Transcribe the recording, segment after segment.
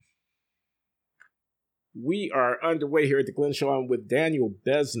We are underway here at the Glenn Show. I'm with Daniel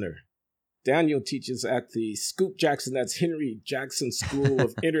Besner. Daniel teaches at the Scoop Jackson, that's Henry Jackson School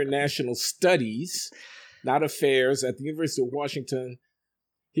of International Studies, not Affairs, at the University of Washington.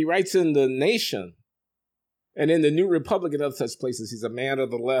 He writes in The Nation and in the New Republic and other such places. He's a man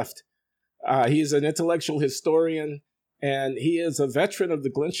of the left. He is an intellectual historian, and he is a veteran of the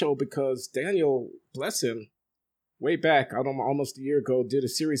Glenn Show because Daniel, bless him, way back, almost a year ago, did a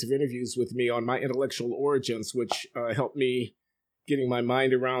series of interviews with me on my intellectual origins, which helped me getting my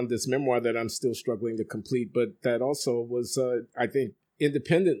mind around this memoir that I'm still struggling to complete, but that also was, I think,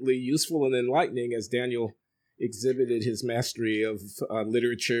 independently useful and enlightening as Daniel exhibited his mastery of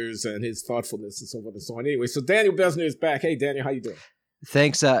literatures and his thoughtfulness and so forth and so on. Anyway, so Daniel Besner is back. Hey, Daniel, how you doing?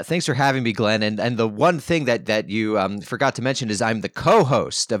 Thanks for having me, Glenn. And the one thing that you forgot to mention is I'm the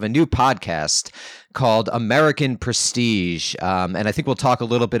co-host of a new podcast called American Prestige. And I think we'll talk a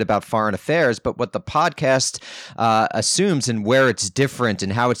little bit about foreign affairs, but what the podcast assumes and where it's different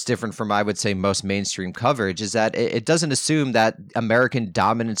and how it's different from, I would say, most mainstream coverage is that it doesn't assume that American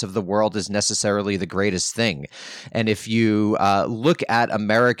dominance of the world is necessarily the greatest thing. And if you look at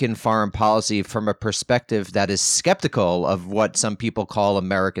American foreign policy from a perspective that is skeptical of what some people call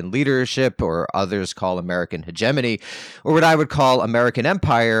American leadership or others call American hegemony, or what I would call American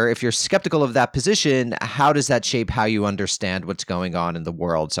empire, if you're skeptical of that position, how does that shape how you understand what's going on in the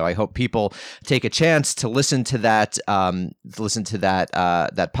world? So I hope people take a chance to listen to that, that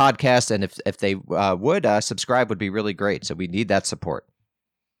podcast, and if they would subscribe, would be really great. So we need that support.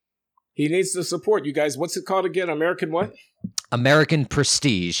 He needs the support, you guys. What's it called again? American what? American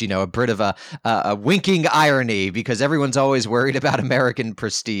Prestige, a bit of a winking irony because everyone's always worried about American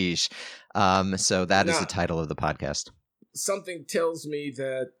prestige. So that is the title of the podcast. Something tells me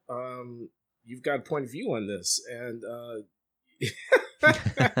that you've got a point of view on this, and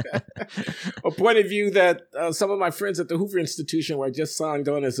a point of view that some of my friends at the Hoover Institution, where I just signed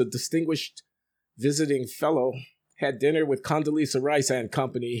on as a distinguished visiting fellow, had dinner with Condoleezza Rice and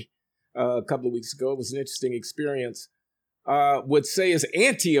company a couple of weeks ago. It was an interesting experience. Would say is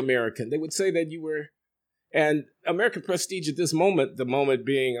anti-American. They would say that you were, and American prestige at this moment, the moment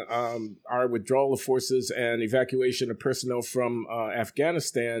being our withdrawal of forces and evacuation of personnel from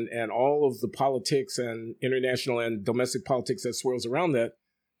Afghanistan and all of the politics and international and domestic politics that swirls around that,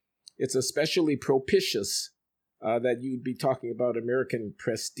 it's especially propitious that you'd be talking about American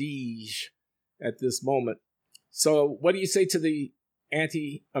prestige at this moment. So what do you say to the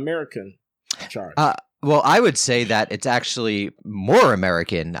anti-American charge? Well, I would say that it's actually more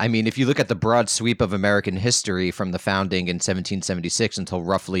American. I mean, if you look at the broad sweep of American history from the founding in 1776 until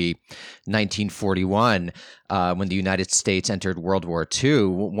roughly 1941, when the United States entered World War II,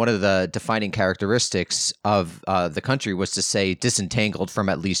 one of the defining characteristics of the country was to stay disentangled from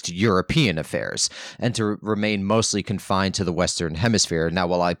at least European affairs and to remain mostly confined to the Western Hemisphere. Now,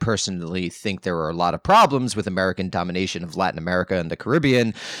 while I personally think there were a lot of problems with American domination of Latin America and the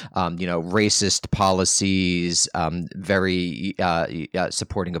Caribbean, racist policies, very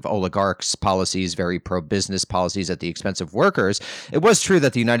supporting of oligarchs policies, very pro-business policies at the expense of workers, it was true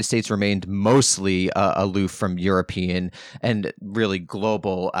that the United States remained mostly aloof from European and really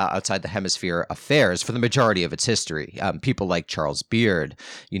global outside the hemisphere affairs for the majority of its history. People like Charles Beard,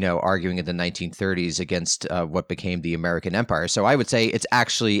 arguing in the 1930s against what became the American empire. So I would say it's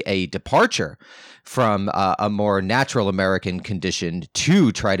actually a departure from a more natural American condition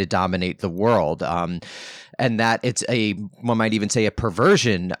to try to dominate the world. And that it's one might even say a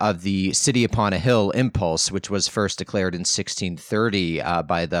perversion of the city upon a hill impulse, which was first declared in 1630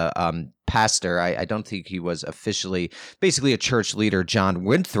 by the pastor, I don't think he was officially, basically a church leader, John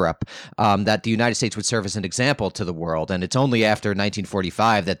Winthrop, that the United States would serve as an example to the world. And it's only after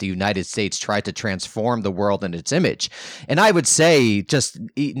 1945 that the United States tried to transform the world in its image. And I would say just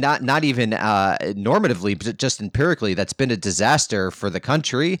not even normatively, but just empirically, that's been a disaster for the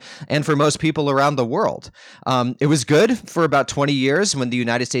country and for most people around the world. It was good for about 20 years when the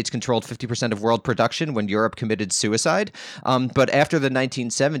United States controlled 50% of world production, when Europe committed suicide. But after the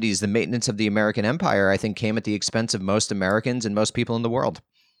 1970s, the maintenance of the American empire, I think, came at the expense of most Americans and most people in the world.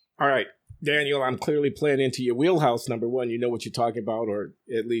 All right, Daniel, I'm clearly playing into your wheelhouse. Number one, you know what you're talking about, or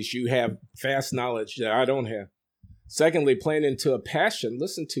at least you have vast knowledge that I don't have. Secondly, playing into a passion.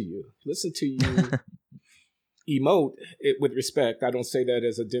 Listen to you emote it with respect. I don't say that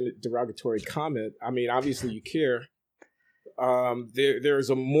as a derogatory comment. I mean, obviously you care. There's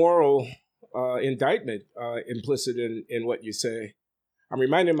a moral indictment implicit in what you say. I'm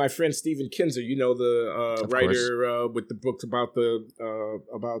reminded of my friend Stephen Kinzer, the writer with the books about the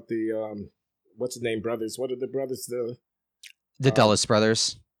what's the name brothers? What are the brothers? The Dulles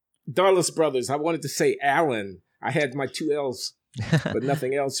brothers. Dulles Brothers. I wanted to say Allen. I had my 2 L's, but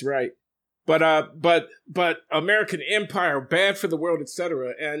nothing else right. But American empire, bad for the world,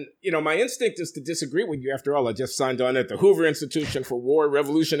 etc. And, my instinct is to disagree with you. After all, I just signed on at the Hoover Institution for War,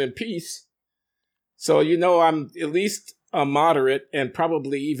 Revolution, and Peace. So, I'm at least a moderate and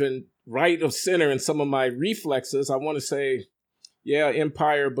probably even right of center in some of my reflexes. I want to say, yeah,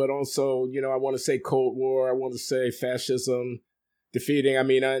 empire, but also, I want to say Cold War. I want to say fascism defeating. I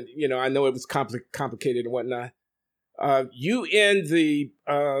mean, I know it was complicated and whatnot. You end the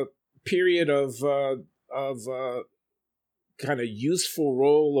period of kind of useful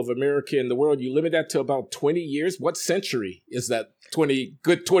role of America in the world. You limit that to about 20 years. What century is that 20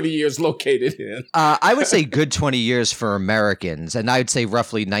 years located in? I would say good 20 years for Americans. And I would say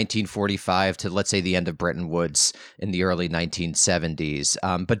roughly 1945 to, let's say, the end of Bretton Woods in the early 1970s.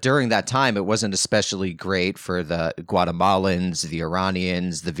 But during that time, it wasn't especially great for the Guatemalans, the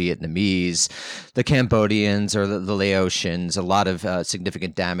Iranians, the Vietnamese, the Cambodians, or the Laotians. A lot of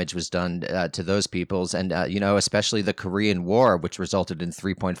significant damage was done to those peoples. And, especially the Korean War, which resulted in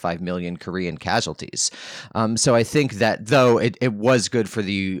 3.5 million Korean casualties. So I think that though it was good for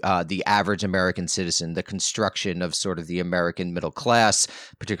the average American citizen, the construction of sort of the American middle class,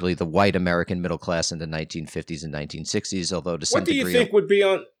 particularly the white American middle class in the 1950s and 1960s, although to some degree... What do you think would be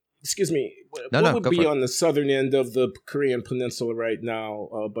on... Excuse me. What would be on the southern end of the Korean Peninsula right now,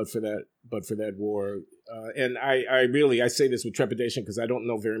 but for that war? And I say this with trepidation because I don't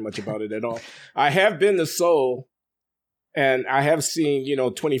know very much about it at all. I have been to Seoul, and I have seen,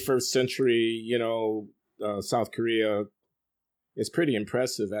 21st century, South Korea. It's pretty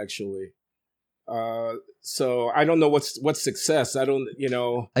impressive, actually. So I don't know what's success. I don't,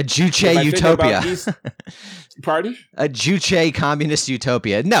 a Juche utopia. Pardon? A Juche communist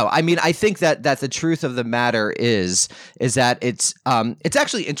utopia. No, I mean, I think that the truth of the matter is that it's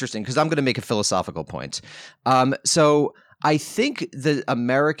actually interesting because I'm going to make a philosophical point. So I think the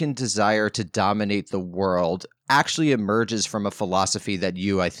American desire to dominate the world actually emerges from a philosophy that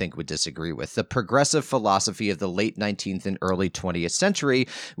you, I think, would disagree with. The progressive philosophy of the late 19th and early 20th century,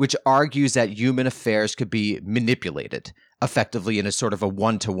 which argues that human affairs could be manipulated effectively in a sort of a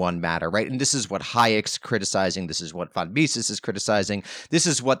one-to-one matter, right? And this is what Hayek's criticizing. This is what von Mises is criticizing. This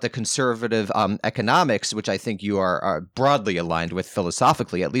is what the conservative economics, which I think you are broadly aligned with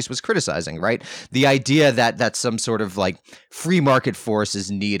philosophically, at least was criticizing, right? The idea that some sort of like free market force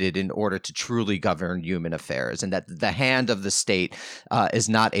is needed in order to truly govern human affairs, and that the hand of the state is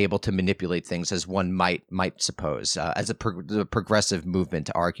not able to manipulate things as one might suppose, as the progressive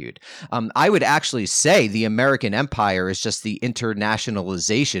movement argued. I would actually say the American empire is just the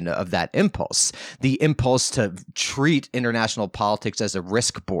internationalization of that impulse, the impulse to treat international politics as a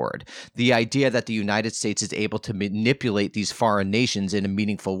risk board, the idea that the United States is able to manipulate these foreign nations in a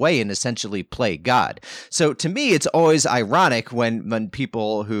meaningful way and essentially play God. So to me, it's always ironic when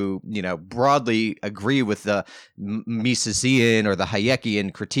people who, broadly agree with the Misesian or the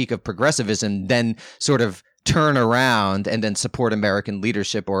Hayekian critique of progressivism then sort of turn around and then support American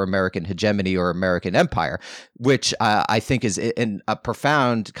leadership or American hegemony or American empire, which I think is in a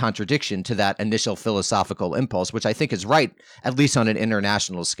profound contradiction to that initial philosophical impulse, which I think is right, at least on an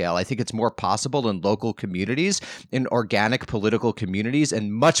international scale. I think it's more possible in local communities, in organic political communities,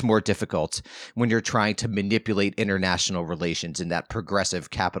 and much more difficult when you're trying to manipulate international relations in that progressive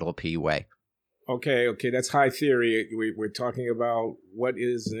capital P way. Okay, that's high theory. We're talking about what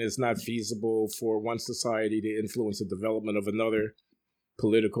is and is not feasible for one society to influence the development of another,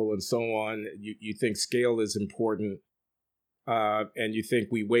 political and so on. You think scale is important, and you think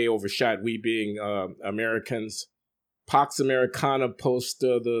we way overshot, we being Americans. Pax Americana post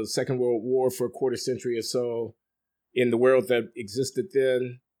the Second World War for a quarter century or so in the world that existed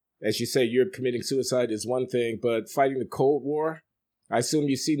then. As you say, Europe committing suicide is one thing, but fighting the Cold War, I assume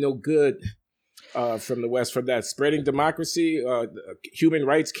you see no good from the West from that. Spreading democracy, human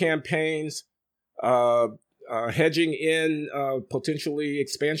rights campaigns, hedging in potentially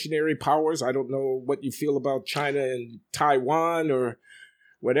expansionary powers. I don't know what you feel about China and Taiwan or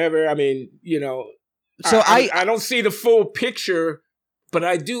whatever. I mean, so I don't see the full picture, but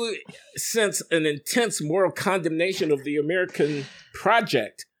I do sense an intense moral condemnation of the American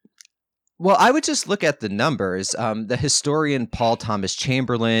project. Well, I would just look at the numbers. The historian Paul Thomas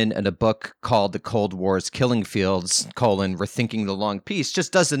Chamberlain, in a book called The Cold War's Killing Fields, Rethinking the Long Peace,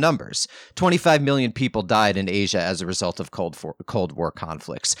 just does the numbers. 25 million people died in Asia as a result of Cold War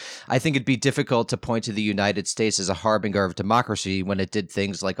conflicts. I think it'd be difficult to point to the United States as a harbinger of democracy when it did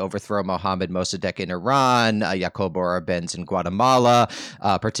things like overthrow Mohammad Mossadegh in Iran, Jacobo Arbenz in Guatemala,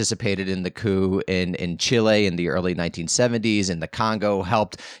 participated in the coup in Chile in the early 1970s, in the Congo,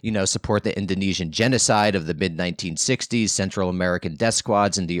 helped, support the Indonesian genocide of the mid-1960s, Central American death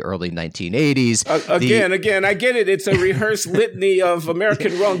squads in the early 1980s. Again, I get it. It's a rehearsed litany of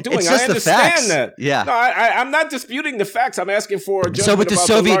American wrongdoing. I understand that. Yeah. No, I'm not disputing the facts. I'm asking for a judgment with the about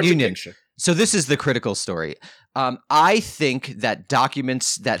Soviet the Union. picture. So this is the critical story. I think that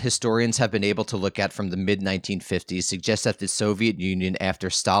documents that historians have been able to look at from the mid-1950s suggest that the Soviet Union, after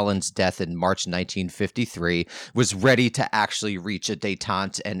Stalin's death in March 1953, was ready to actually reach a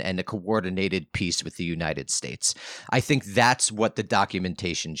détente and a coordinated peace with the United States. I think that's what the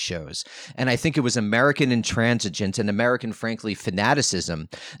documentation shows. And I think it was American intransigence and American, frankly, fanaticism.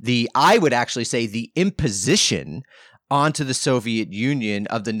 I would actually say the imposition onto the Soviet Union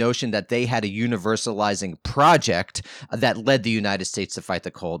of the notion that they had a universalizing project that led the United States to fight the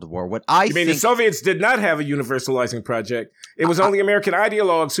Cold War. You mean the Soviets did not have a universalizing project? It was only American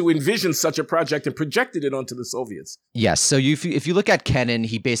ideologues who envisioned such a project and projected it onto the Soviets. Yes. So if you look at Kennan,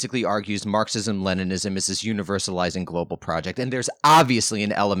 he basically argues Marxism-Leninism is this universalizing global project. And there's obviously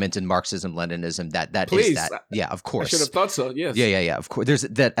an element in Marxism-Leninism that Please. is that. Yeah, of course. I should have thought so, yes. Yeah. Of course. There's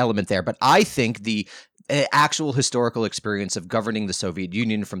that element there. But I think the actual historical experience of governing the Soviet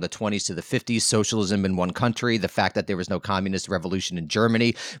Union from the 20s to the 50s, socialism in one country, the fact that there was no communist revolution in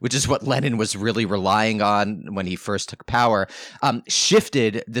Germany, which is what Lenin was really relying on when he first took power,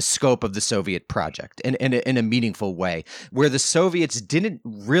 shifted the scope of the Soviet project in a meaningful way, where the Soviets didn't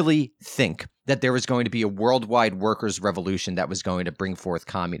really think that there was going to be a worldwide workers' revolution that was going to bring forth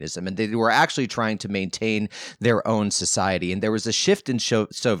communism. And they were actually trying to maintain their own society. And there was a shift in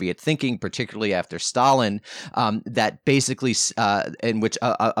Soviet thinking, particularly after Stalin, that basically, in which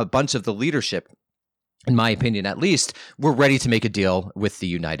a bunch of the leadership, in my opinion at least, were ready to make a deal with the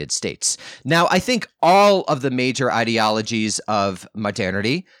United States. Now, I think all of the major ideologies of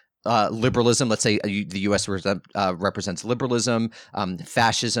modernity, liberalism, let's say the U.S. represents liberalism,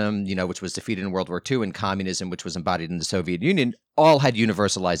 fascism, which was defeated in World War II, and communism, which was embodied in the Soviet Union, all had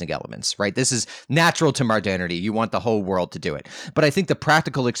universalizing elements, right? This is natural to modernity. You want the whole world to do it. But I think the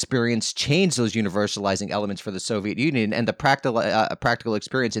practical experience changed those universalizing elements for the Soviet Union, and the practical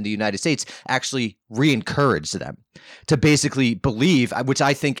experience in the United States actually re-encouraged them to basically believe, which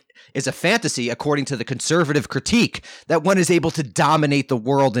I think is a fantasy according to the conservative critique, that one is able to dominate the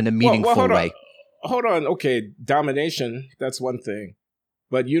world in a meaningful way. Hold on. Okay, domination, that's one thing.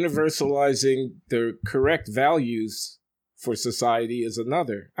 But universalizing the correct values for society is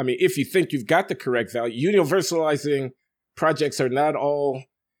another. I mean, if you think you've got the correct value, universalizing projects are not all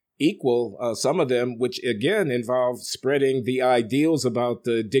equal. Some of them, which again involve spreading the ideals about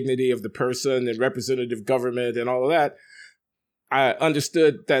the dignity of the person and representative government and all of that. I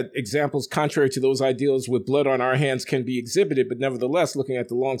understood that examples contrary to those ideals with blood on our hands can be exhibited, but nevertheless, looking at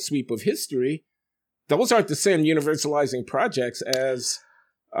the long sweep of history, those aren't the same universalizing projects as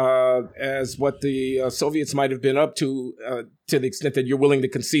what the Soviets might have been up to the extent that you're willing to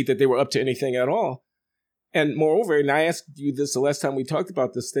concede that they were up to anything at all. And moreover, and I asked you this the last time we talked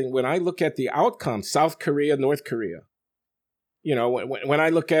about this thing, when I look at the outcome, South Korea, North Korea, when I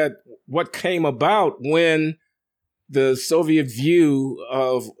look at what came about when the Soviet view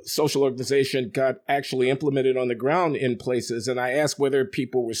of social organization got actually implemented on the ground in places, and I ask whether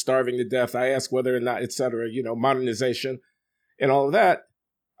people were starving to death, I ask whether or not, et cetera, modernization and all of that,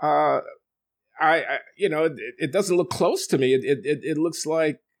 it doesn't look close to me. It looks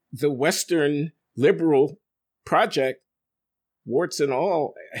like the Western liberal project, warts and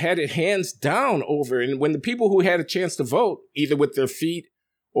all, had it hands down over. And when the people who had a chance to vote, either with their feet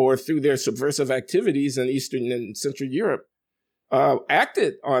or through their subversive activities in Eastern and Central Europe,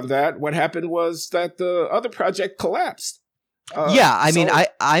 acted on that, what happened was that the other project collapsed.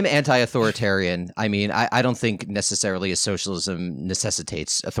 I'm anti-authoritarian. I don't think necessarily a socialism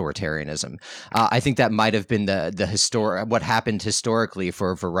necessitates authoritarianism. I think that might have been what happened historically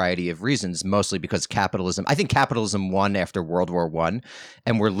for a variety of reasons, mostly because I think capitalism won after World War I,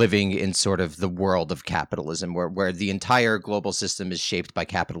 and we're living in sort of the world of capitalism, where the entire global system is shaped by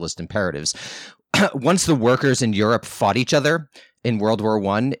capitalist imperatives. Once the workers in Europe fought each other in World War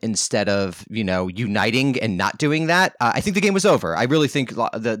I instead of, uniting and not doing that, I think the game was over. I really think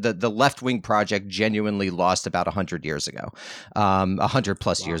the left-wing project genuinely lost about 100 years ago, 100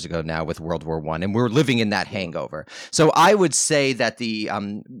 plus years ago now with World War I, and we're living in that hangover. So I would say that the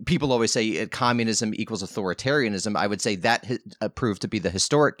people always say communism equals authoritarianism. I would say that proved to be the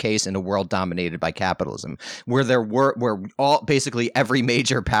historic case in a world dominated by capitalism, where basically every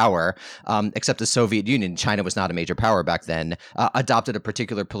major power, except the Soviet Union, China was not a major power back then, adopted a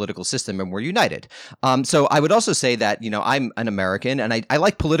particular political system and were united. So I would also say that, I'm an American and I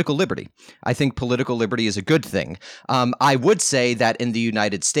like political liberty. I think political liberty is a good thing. I would say that in the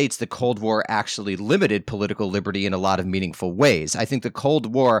United States, the Cold War actually limited political liberty in a lot of meaningful ways. I think the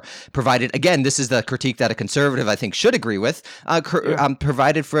Cold War provided, again, this is the critique that a conservative, I think, should agree with,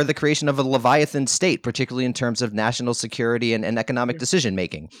 provided for the creation of a Leviathan state, particularly in terms of national security and economic decision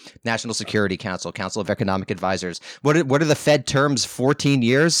making. National Security Council, Council of Economic Advisors. What are the Fed terms? 14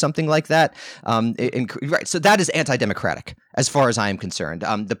 years, something like that. Right. So that is anti-democratic, as far as I am concerned.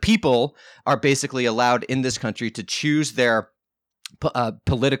 The people are basically allowed in this country to choose their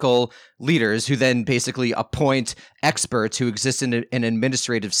political leaders, who then basically appoint experts who exist in an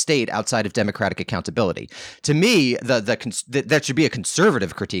administrative state outside of democratic accountability. To me, that should be a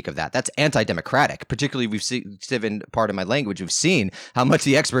conservative critique of that. That's anti-democratic. Particularly, we've seen, given part of my language, we've seen how much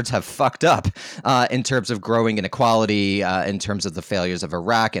the experts have fucked up in terms of growing inequality, in terms of the failures of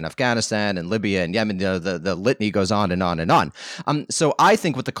Iraq and Afghanistan and Libya and Yemen. The litany goes on and on and on. So I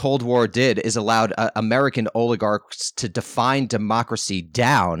think what the Cold War did is allowed American oligarchs to define democracy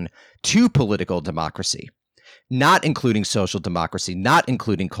down to political democracy, not including social democracy, not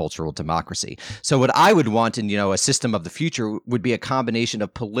including cultural democracy. So what I would want in, a system of the future would be a combination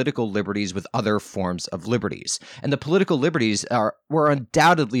of political liberties with other forms of liberties. And the political liberties were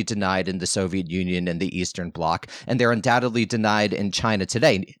undoubtedly denied in the Soviet Union and the Eastern Bloc, and they're undoubtedly denied in China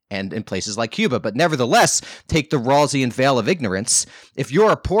today and in places like Cuba. But nevertheless, take the Rawlsian veil of ignorance. If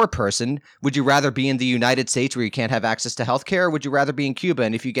you're a poor person, would you rather be in the United States where you can't have access to healthcare, or would you rather be in Cuba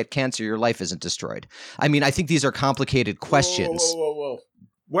and if you get cancer, your life isn't destroyed? I mean, I think these are complicated questions. Whoa.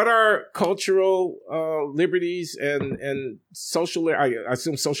 What are cultural liberties and social? I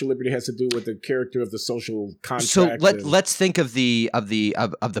assume social liberty has to do with the character of the social contract. So let's think of the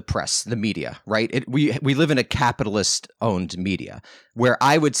press, the media, right? We live in a capitalist-owned media, where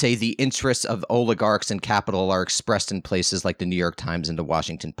I would say the interests of oligarchs and capital are expressed in places like the New York Times and the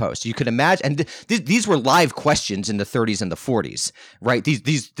Washington Post. You could imagine, and these were live questions in the 30s and the 40s, right?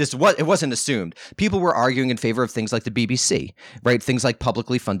 It wasn't assumed. People were arguing in favor of things like the BBC, right? Things like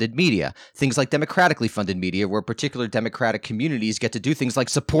publicly funded media, things like democratically funded media, where particular democratic communities get to do things like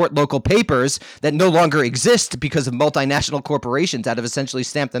support local papers that no longer exist because of multinational corporations that have essentially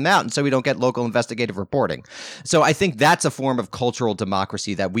stamped them out, and so we don't get local investigative reporting. So I think that's a form of cultural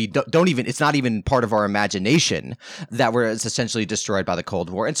democracy that we don't even, it's not even part of our imagination, that it's essentially destroyed by the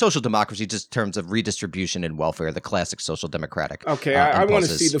Cold War. And social democracy, just in terms of redistribution and welfare, the classic social democratic. Okay, I want to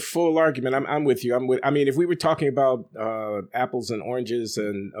see the full argument. I'm with you. I mean, if we were talking about apples and oranges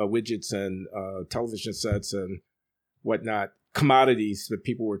and widgets and television sets and whatnot, commodities that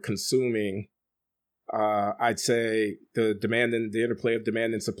people were consuming, I'd say the demand and the interplay of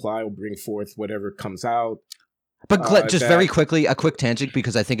demand and supply will bring forth whatever comes out. But very quickly, a quick tangent,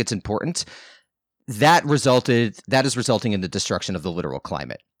 because I think it's important. That is resulting in the destruction of the literal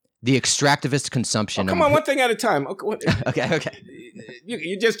climate. The extractivist consumption. Come on, one thing at a time. Okay.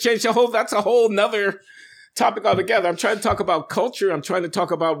 You just changed that's a whole nother topic altogether. I'm trying to talk about culture. I'm trying to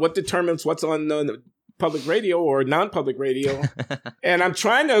talk about what determines what's on the public radio or non-public radio. And I'm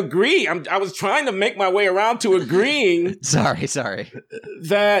trying to agree. I was trying to make my way around to agreeing. Sorry.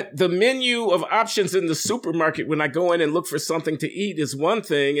 That the menu of options in the supermarket when I go in and look for something to eat is one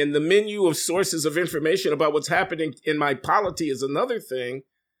thing, and the menu of sources of information about what's happening in my polity is another thing.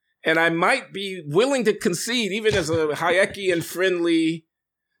 And I might be willing to concede, even as a Hayekian-friendly,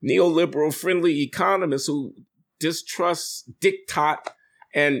 neoliberal-friendly economist who distrusts diktat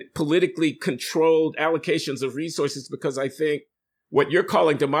and politically controlled allocations of resources, because I think what you're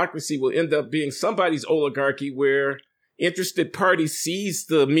calling democracy will end up being somebody's oligarchy, where interested parties seize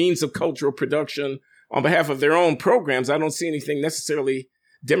the means of cultural production on behalf of their own programs. I don't see anything necessarily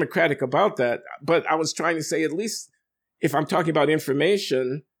democratic about that. But I was trying to say, at least if I'm talking about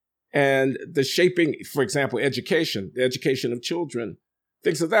information and the shaping, for example, education, the education of children,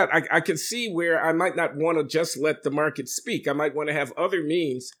 things of that, I can see where I might not want to just let the market speak. I might want to have other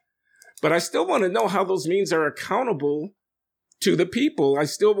means, but I still want to know how those means are accountable to the people. I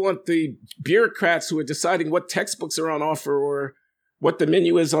still want the bureaucrats who are deciding what textbooks are on offer or what the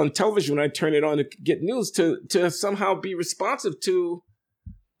menu is on television when I turn it on to get news, to somehow be responsive to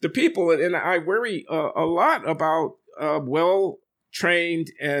the people. And I worry a lot about well-trained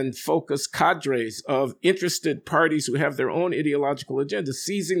and focused cadres of interested parties who have their own ideological agenda,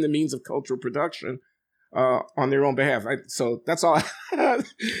 seizing the means of cultural production on their own behalf. So that's all.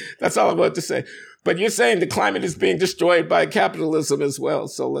 That's all I wanted to say. But you're saying the climate is being destroyed by capitalism as well,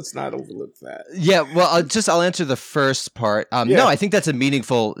 so let's not overlook that. Yeah, well, I'll answer the first part. No, I think that's a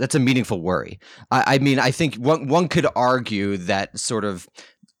meaningful worry. I mean, I think one could argue that sort of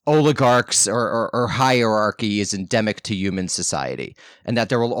oligarchs or hierarchy is endemic to human society, and that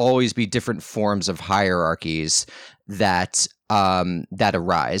there will always be different forms of hierarchies that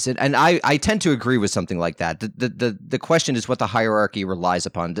arise. And I tend to agree with something like that. The question is what the hierarchy relies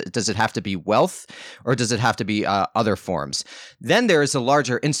upon. Does it have to be wealth, or does it have to be other forms? Then there is a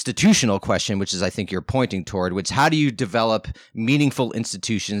larger institutional question, which is I think you're pointing toward, which how do you develop meaningful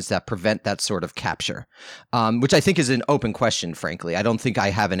institutions that prevent that sort of capture? Which I think is an open question, frankly. I don't think I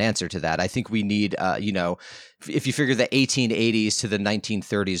have an answer to that. I think we need, if you figure the 1880s to the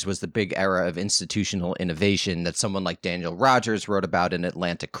 1930s was the big era of institutional innovation that someone like Daniel Rogers wrote about in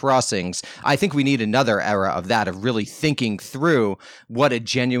Atlantic Crossings, I think we need another era of that, of really thinking through what a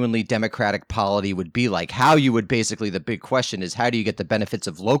genuinely democratic polity would be like. How you would basically, the big question is, how do you get the benefits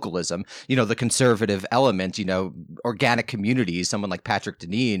of localism? The conservative element, organic communities, someone like Patrick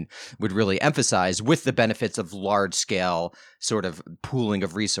Deneen would really emphasize, with the benefits of large scale sort of pooling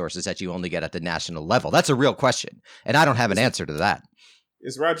of resources that you only get at the national level. That's a real question, and I don't have an answer to that.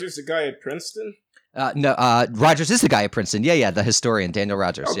 Is Rogers the guy at Princeton? No, Rogers is the guy at Princeton. Yeah, the historian, Daniel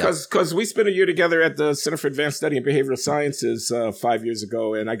Rogers. Because we spent a year together at the Center for Advanced Study in Behavioral Sciences 5 years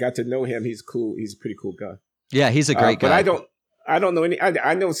ago, and I got to know him. He's cool. He's a pretty cool guy. Yeah, he's a great guy. But I don't know any.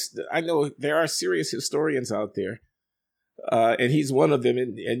 I know there are serious historians out there, and he's one of them.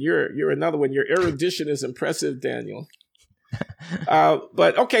 And you're another one. Your erudition is impressive, Daniel.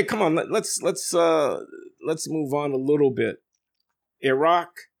 But okay, come on. Let's move on a little bit. Iraq,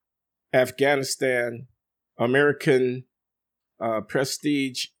 Afghanistan, American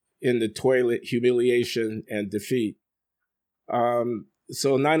prestige in the toilet, humiliation and defeat.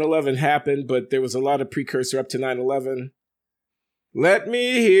 So 9/11 happened, but there was a lot of precursor up to 9/11. Let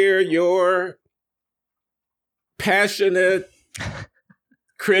me hear your passionate,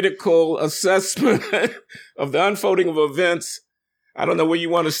 critical assessment of the unfolding of events. I don't know where you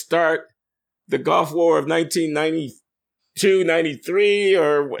want to start. The Gulf War of 1992, 93,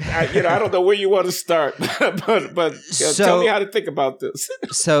 or I don't know where you want to start. but tell me how to think about this.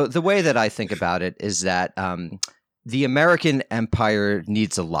 So the way that I think about it is that the American empire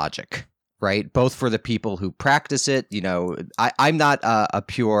needs a logic, right? Both for the people who practice it. I'm not a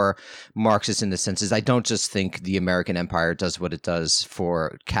pure Marxist in the sense is I don't just think the American empire does what it does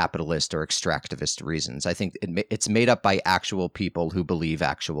for capitalist or extractivist reasons. I think it's made up by actual people who believe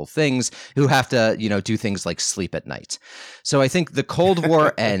actual things, who have to, do things like sleep at night. So I think the Cold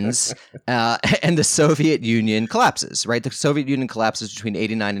War ends and the Soviet Union collapses, right? The Soviet Union collapses between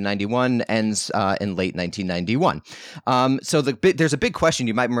 89 and 91, ends in late 1991. So there's a big question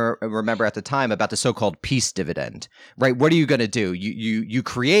you might remember at the time about the so-called peace dividend, right? What are you going to do? You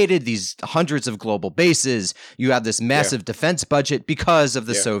created these hundreds of global bases. You have this massive defense budget because of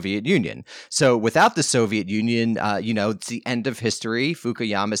the Soviet Union. So without the Soviet Union, it's the end of history.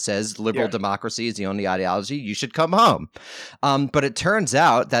 Fukuyama says liberal democracy is the only ideology. You should come home. But it turns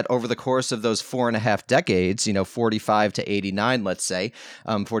out that over the course of those 4.5 decades, 45 to 89, let's say,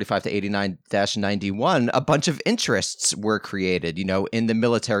 45 to 89-91, a bunch of interests were created, in the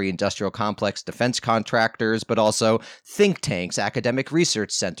military-industrial complex, defense contractors, but also think tanks, academic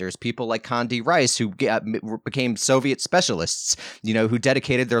research centers, people like Condi Rice, who became Soviet specialists, who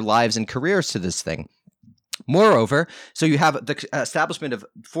dedicated their lives and careers to this thing. Moreover, so you have the establishment of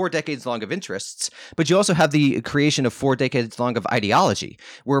 4 decades long of interests, but you also have the creation of 4 decades long of ideology,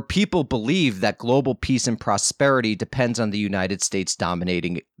 where people believe that global peace and prosperity depends on the United States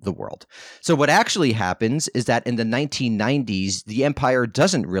dominating the world. So what actually happens is that in the 1990s, the empire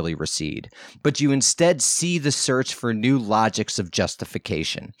doesn't really recede, but you instead see the search for new logics of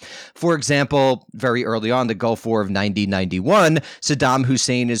justification. For example, very early on, the Gulf War of 1991, Saddam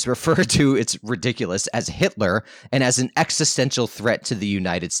Hussein is referred to, it's ridiculous, as Hitler and as an existential threat to the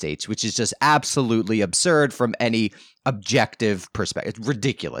United States, which is just absolutely absurd from any objective perspective. It's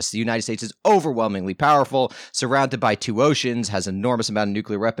ridiculous. The United States is overwhelmingly powerful, surrounded by two oceans, has an enormous amount of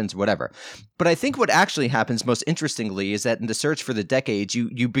nuclear weapons, whatever. But I think what actually happens most interestingly is that in the search for the decades,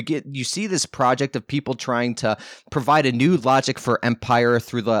 you see this project of people trying to provide a new logic for empire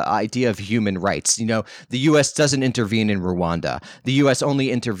through the idea of human rights. You know, the U.S. doesn't intervene in Rwanda. The U.S. only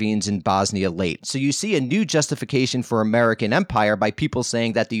intervenes in Bosnia late. So you see a new justification for American empire by people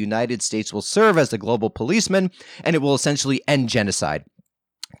saying that the United States will serve as the global policeman and it will essentially end genocide.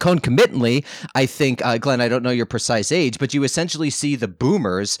 Concomitantly, I think, Glenn, I don't know your precise age, but you essentially see the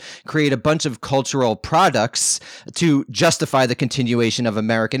boomers create a bunch of cultural products to justify the continuation of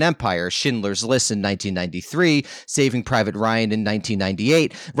American empire. Schindler's List in 1993, Saving Private Ryan in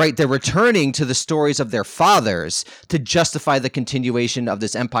 1998, right? They're returning to the stories of their fathers to justify the continuation of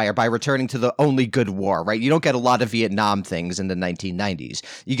this empire by returning to the only good war, right? You don't get a lot of Vietnam things in the 1990s.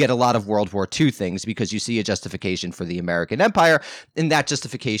 You get a lot of World War II things because you see a justification for the American empire, and that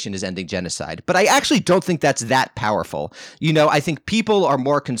justification is ending genocide. But I actually don't think that's that powerful. You know, I think people are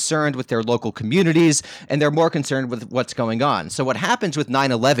more concerned with their local communities and they're more concerned with what's going on. So what happens with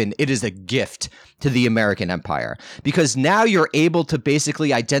 9/11, it is a gift to the American empire because now you're able to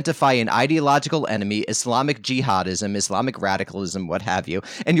basically identify an ideological enemy, Islamic jihadism, Islamic radicalism, what have you,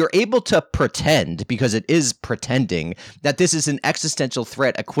 and you're able to pretend, because it is pretending, that this is an existential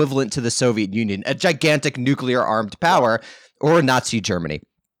threat equivalent to the Soviet Union, a gigantic nuclear armed power, or Nazi Germany.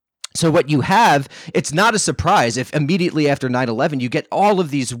 So what you have, it's not a surprise if immediately after 9/11 you get all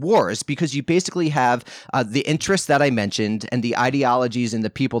of these wars because you basically have the interests that I mentioned and the ideologies and the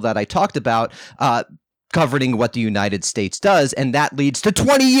people that I talked about governing what the United States does, and that leads to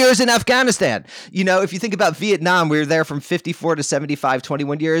 20 years in Afghanistan. You know, if you think about Vietnam, we were there from 54 to 75,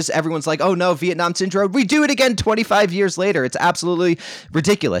 21 years. Everyone's like, oh no, Vietnam syndrome. We do it again 25 years later. It's absolutely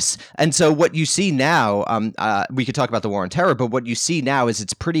ridiculous. And so what you see now, we could talk about the war on terror, but what you see now is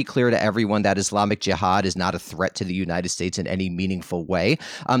it's pretty clear to everyone that Islamic Jihad is not a threat to the United States in any meaningful way.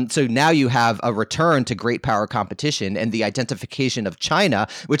 So now you have a return to great power competition and the identification of China,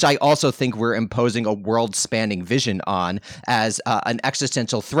 which I also think we're imposing a world-spanning vision on as an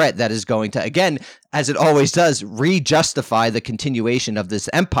existential threat that is going to, again, as it always does, re-justify the continuation of this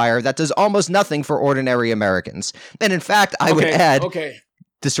empire that does almost nothing for ordinary Americans. And in fact, I would add,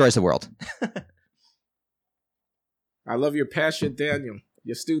 destroys the world. I love your passion, Daniel.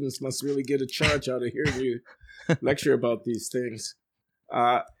 Your students must really get a charge out of hearing you lecture about these things.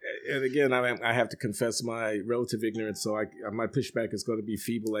 And again, I have to confess my relative ignorance, so my pushback is going to be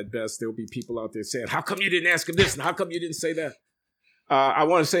feeble at best. There will be people out there saying, how come you didn't ask him this, and how come you didn't say that? I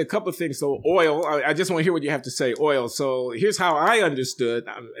want to say a couple of things. So oil, I just want to hear what you have to say. Oil. So here's how I understood,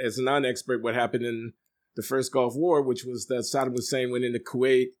 as a non-expert, what happened in the first Gulf War, which was that Saddam Hussein went into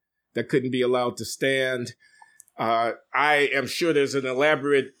Kuwait that couldn't be allowed to stand. I am sure there's an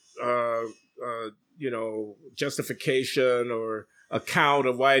elaborate, justification or account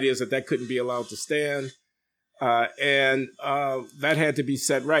of why it is that couldn't be allowed to stand. And that had to be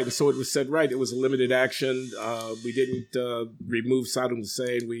set right. And so it was set right. It was a limited action. We didn't remove Saddam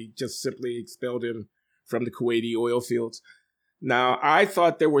Hussein. We just simply expelled him from the Kuwaiti oil fields. Now, I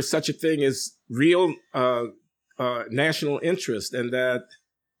thought there was such a thing as real national interest, and that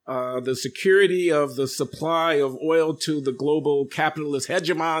the security of the supply of oil to the global capitalist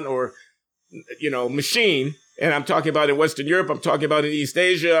hegemon or, machine, and I'm talking about in Western Europe, I'm talking about in East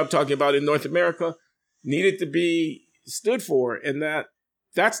Asia, I'm talking about in North America, needed to be stood for. And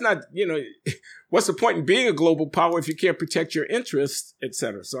that's not, what's the point in being a global power if you can't protect your interests, et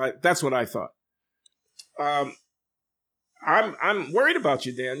cetera? So that's what I thought. I'm worried about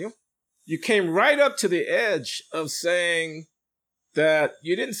you, Daniel. You came right up to the edge of saying that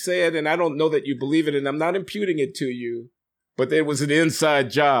you didn't say it, and I don't know that you believe it, and I'm not imputing it to you, but there was an inside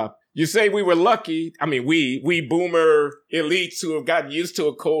job. You say we were lucky. I mean, we boomer elites who have gotten used to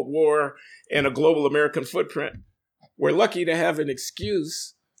a Cold War and a global American footprint, we're lucky to have an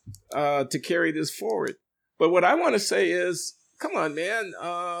excuse to carry this forward. But what I want to say is, come on, man.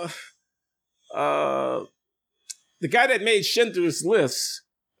 The guy that made Schindler's List,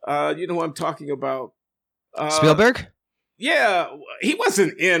 you know who I'm talking about. Spielberg? Yeah, he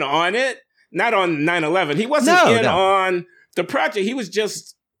wasn't in on it. Not on 9/11. He wasn't on the project. He was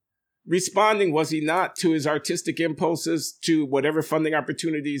just responding, was he not, to his artistic impulses, to whatever funding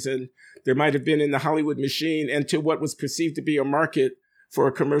opportunities and there might have been in the Hollywood machine, and to what was perceived to be a market for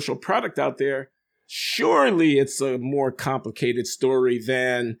a commercial product out there. Surely it's a more complicated story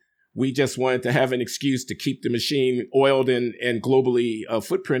than we just wanted to have an excuse to keep the machine oiled and globally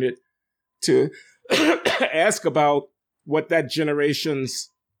footprinted, to ask about what that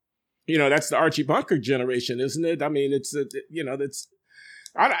generation's That's the Archie Bunker generation, isn't it? I mean,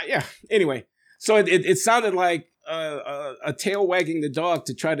 yeah. Anyway, so it sounded like a tail wagging the dog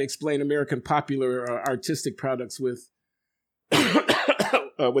to try to explain American popular artistic products with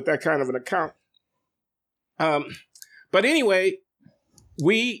with that kind of an account. But anyway,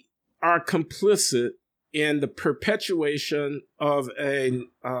 we are complicit in the perpetuation of an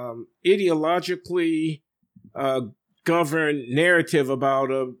ideologically governed narrative about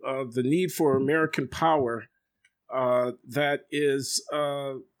the need for American power that is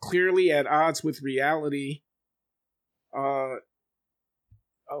clearly at odds with reality.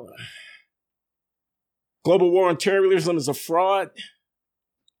 Global war on terrorism is a fraud.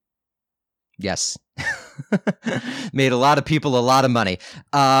 Yes. Made a lot of people a lot of money.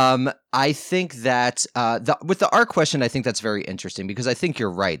 I think that with the art question, I think that's very interesting because I think you're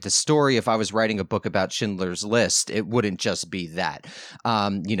right. The story, if I was writing a book about Schindler's List, it wouldn't just be that,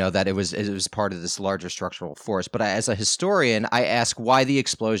 that it was part of this larger structural force. But as a historian, I ask why the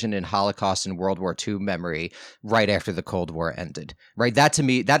explosion in Holocaust and World War II memory right after the Cold War ended. Right. That to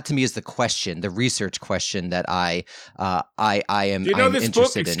me is the question, the research question that I am. You know I'm this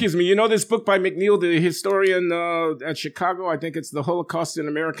interested book? Excuse me. You know this book by McNeil, the historian at Chicago? I think it's The Holocaust in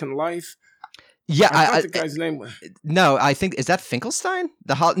American Life. Yeah, I thought the guy's name was... No, I think, is that Finkelstein?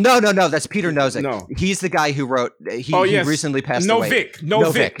 No, that's Peter Nozick. No. He's the guy who wrote, he recently passed away.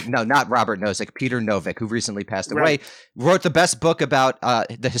 Novick. No, not Robert Nozick, Peter Novick, who recently passed away, wrote the best book about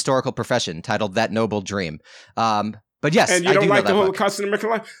the historical profession titled That Noble Dream. But yes, and you don't like The Holocaust in American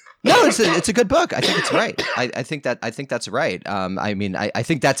Life? No, it's a good book. I think it's right. I think that's right. I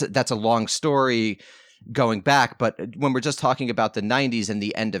think that's a long story going back, but when we're just talking about the 90s and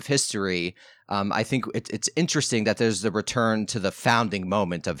the end of history, I think it's interesting that there's the return to the founding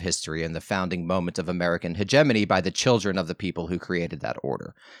moment of history and the founding moment of American hegemony by the children of the people who created that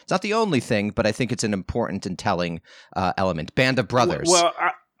order. It's not the only thing, but I think it's an important and telling element. Band of Brothers. Well,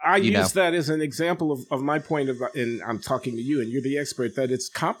 I use that as an example of my point and I'm talking to you and you're the expert, that it's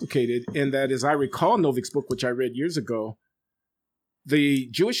complicated in that, as I recall Novick's book, which I read years ago, the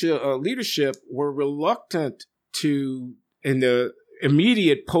Jewish leadership were reluctant to, in the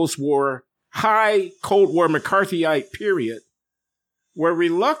immediate post-war, high Cold War McCarthyite period, were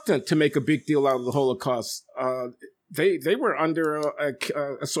reluctant to make a big deal out of the Holocaust. They were under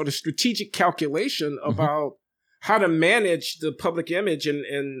a sort of strategic calculation about how to manage the public image and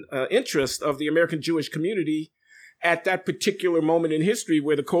interest of the American Jewish community at that particular moment in history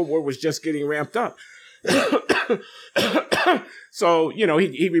where the Cold War was just getting ramped up. So,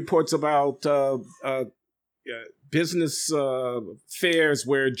 he reports about business fairs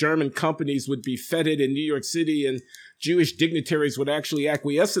where German companies would be feted in New York City and Jewish dignitaries would actually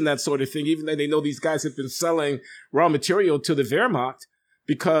acquiesce in that sort of thing, even though they know these guys have been selling raw material to the Wehrmacht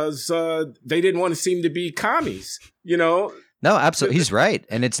because they didn't want to seem to be commies, No, absolutely. He's right.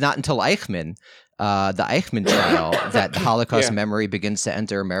 And it's not until Eichmann, the Eichmann trial, that the Holocaust memory begins to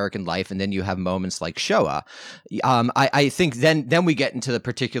enter American life, and then you have moments like Shoah. I think then we get into the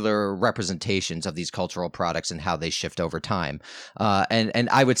particular representations of these cultural products and how they shift over time. And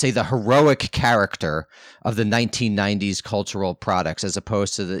I would say the heroic character of the 1990s cultural products, as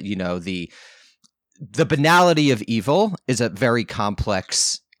opposed to the banality of evil, is a very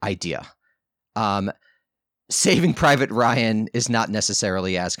complex idea. Saving Private Ryan is not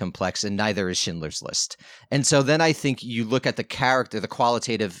necessarily as complex, and neither is Schindler's List. And so then I think you look at the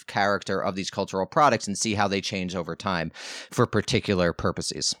qualitative character of these cultural products and see how they change over time for particular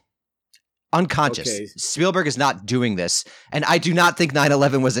purposes. Unconscious. Okay. Spielberg is not doing this. And I do not think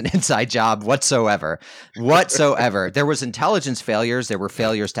 9/11 was an inside job whatsoever. There was intelligence failures. There were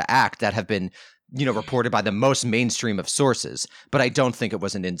failures to act that have been reported by the most mainstream of sources. But I don't think it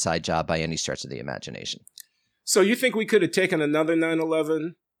was an inside job by any stretch of the imagination. So you think we could have taken another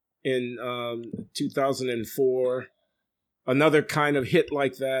 9/11 in 2004, another kind of hit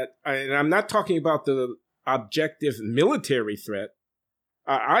like that? And I'm not talking about the objective military threat.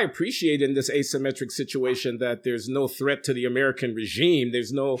 I appreciate in this asymmetric situation that there's no threat to the American regime.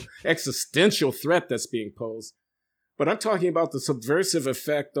 There's no existential threat that's being posed. But I'm talking about the subversive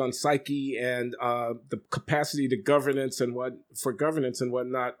effect on psyche and the capacity to governance and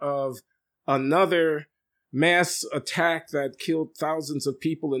whatnot of another mass attack that killed thousands of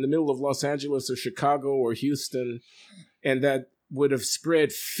people in the middle of Los Angeles or Chicago or Houston, and that would have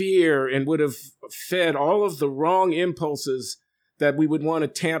spread fear and would have fed all of the wrong impulses that we would want to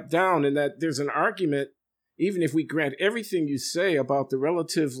tamp down. And that there's an argument, even if we grant everything you say about the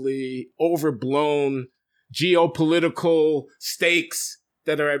relatively overblown geopolitical stakes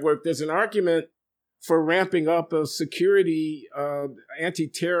that are at work, there's an argument for ramping up a security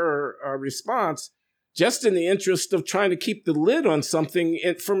anti-terror response, just in the interest of trying to keep the lid on something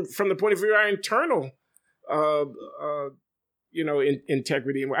from the point of view of our internal,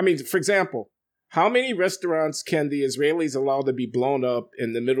 integrity. I mean, for example, how many restaurants can the Israelis allow to be blown up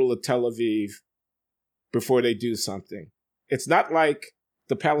in the middle of Tel Aviv before they do something? It's not like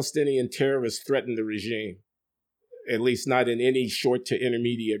the Palestinian terrorists threaten the regime, at least not in any short to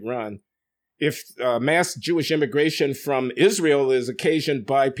intermediate run. If mass Jewish immigration from Israel is occasioned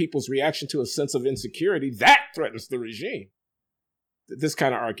by people's reaction to a sense of insecurity, that threatens the regime. This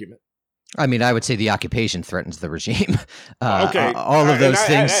kind of argument. I mean, I would say the occupation threatens the regime. Okay, all of those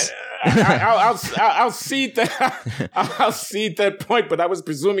things. I'll cede that. I'll cede that point, but I was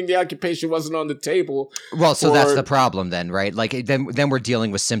presuming the occupation wasn't on the table. Well, so that's the problem then, right? Like then we're dealing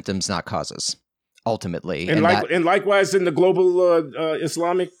with symptoms, not causes, ultimately. And likewise in the global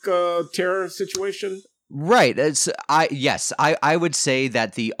Islamic terror situation. Right. I would say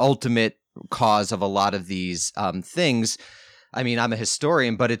that the ultimate cause of a lot of these things. I mean, I'm a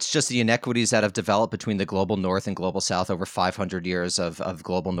historian, but it's just the inequities that have developed between the global north and global south over 500 years of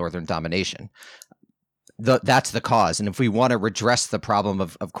global northern domination. That's the cause. And if we want to redress the problem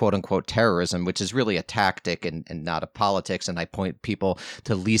of quote unquote terrorism, which is really a tactic and not a politics, and I point people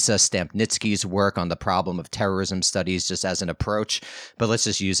to Lisa Stampnitsky's work on the problem of terrorism studies just as an approach, but let's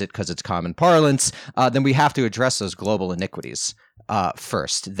just use it because it's common parlance, then we have to address those global iniquities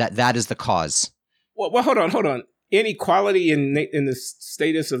first. That is the cause. Well, hold on. Inequality in the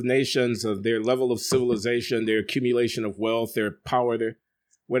status of nations, of their level of civilization, their accumulation of wealth, their power, their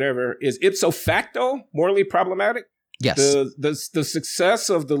whatever, is ipso facto morally problematic. Yes. The success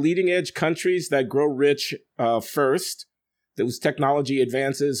of the leading edge countries that grow rich first, whose technology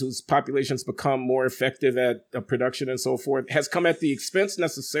advances, whose populations become more effective at production and so forth, has come at the expense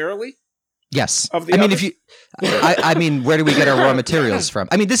necessarily. Yes. I mean, where do we get our raw materials from?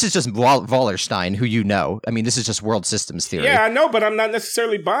 I mean, this is just Wallerstein, who you know. I mean, this is just world systems theory. Yeah, I know, but I'm not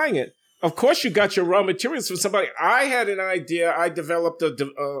necessarily buying it. Of course, you got your raw materials from somebody. I had an idea. I developed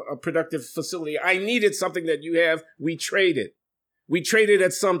a productive facility. I needed something that you have. We traded. We traded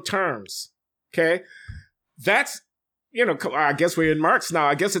at some terms. Okay? That's, I guess we're in Marx now.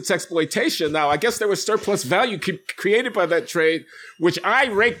 I guess it's exploitation now. I guess there was surplus value created by that trade, which I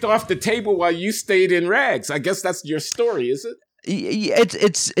raked off the table while you stayed in rags. I guess that's your story, is it?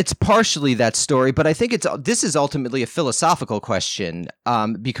 It's partially that story, but I think this is ultimately a philosophical question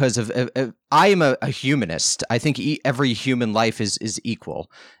because I am a humanist. I think every human life is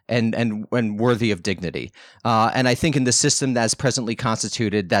equal and worthy of dignity. And I think in the system that's presently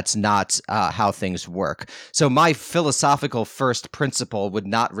constituted, that's not how things work. So my philosophical first principle would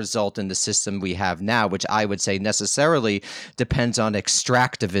not result in the system we have now, which I would say necessarily depends on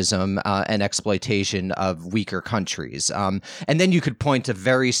extractivism and exploitation of weaker countries. And then you could point to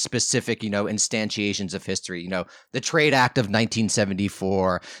very specific, instantiations of history, the Trade Act of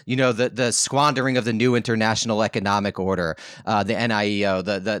 1974, the squandering of the new international economic order, the NIEO,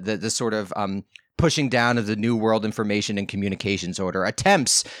 the sort of pushing down of the New World Information and Communications Order,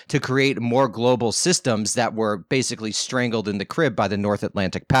 attempts to create more global systems that were basically strangled in the crib by the North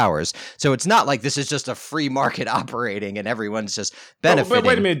Atlantic powers. So it's not like this is just a free market operating and everyone's just benefiting. But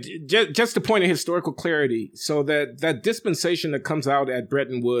wait a minute, just to point of historical clarity, so that dispensation that comes out at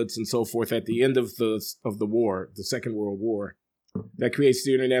Bretton Woods and so forth at the end of the war, the Second World War, that creates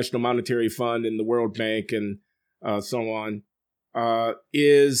the International Monetary Fund and the World Bank and so on,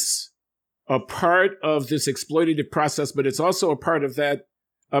 is a part of this exploitative process, but it's also a part of that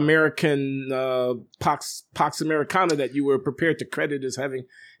American Pax Americana that you were prepared to credit as having.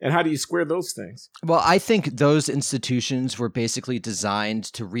 And how do you square those things? Well, I think those institutions were basically designed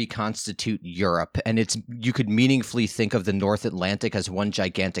to reconstitute Europe. And you could meaningfully think of the North Atlantic as one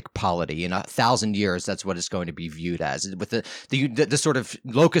gigantic polity. In 1,000 years, that's what it's going to be viewed as, with the sort of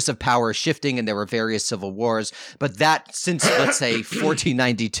locus of power shifting, and there were various civil wars. But that, since, let's say,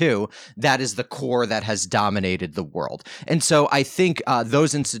 1492, that is the core that has dominated the world. And so I think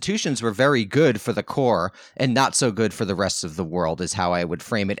those institutions were very good for the core and not so good for the rest of the world, is how I would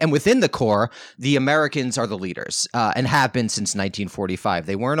frame it. And within the core, the Americans are the leaders and have been since 1945.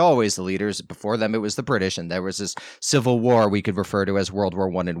 They weren't always the leaders. Before them, it was the British, and there was this civil war we could refer to as World War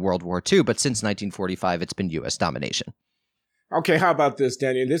I and World War II. But since 1945, it's been U.S. domination. Okay, how about this,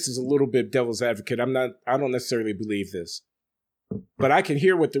 Daniel? This is a little bit devil's advocate. I don't necessarily believe this, but I can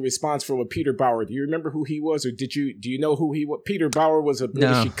hear what the response from Peter Bauer. Do you remember who he was, or do you know who he was? Peter Bauer was a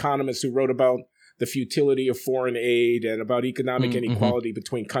British economist who wrote about the futility of foreign aid and about economic inequality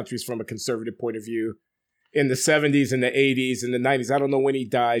between countries from a conservative point of view. in the 70s and the 80s and the 90s. I don't know when he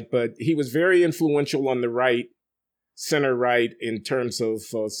died, but he was very influential on the right, center right, in terms of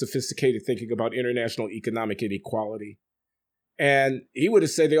sophisticated thinking about international economic inequality. And he would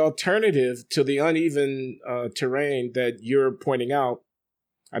have said the alternative to the uneven terrain that you're pointing out.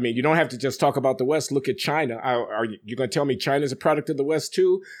 I mean, you don't have to just talk about the West. Look at China. Are you going to tell me China's a product of the West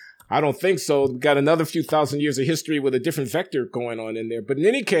too? I don't think so. We've got another few thousand years of history with a different vector going on in there. But in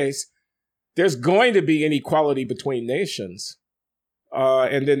any case, there's going to be inequality between nations.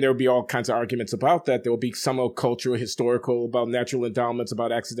 And then there'll be all kinds of arguments about that. There will be some cultural, historical, about natural endowments,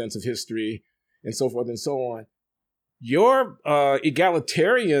 about accidents of history, and so forth and so on. Your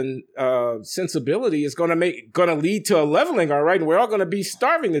egalitarian sensibility is going to lead to a leveling, all right? And we're all going to be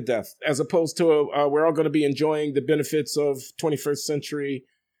starving to death, as opposed to we're all going to be enjoying the benefits of 21st century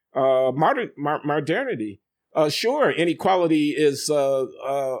modernity. Sure, inequality is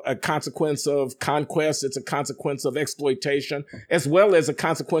a consequence of conquest. It's a consequence of exploitation, as well as a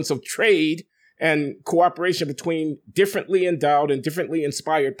consequence of trade and cooperation between differently endowed and differently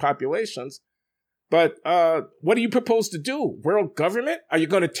inspired populations. But what do you propose to do? World government? Are you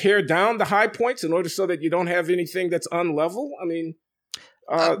going to tear down the high points in order so that you don't have anything that's unlevel? I mean,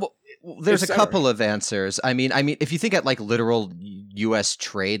 there's a couple of answers. I mean, if you think at like literal U.S.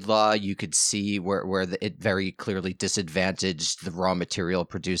 trade law, you could see where it very clearly disadvantaged the raw material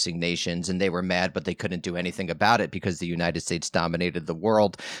producing nations, and they were mad, but they couldn't do anything about it because the United States dominated the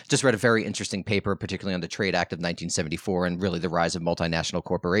world. Just read a very interesting paper, particularly on the Trade Act of 1974 and really the rise of multinational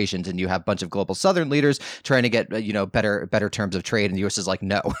corporations. And you have a bunch of global Southern leaders trying to get better terms of trade, and the U.S. is like,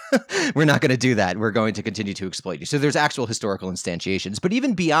 no, we're not going to do that. We're going to continue to exploit you. So there's actual historical instantiations, but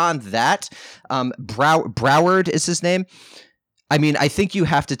even beyond that, Broward is his name. I mean, I think you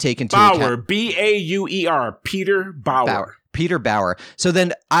have to take into account Bauer, Peter Bauer. Peter Bauer. So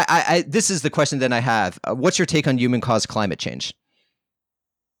then I this is the question that I have. What's your take on human-caused climate change?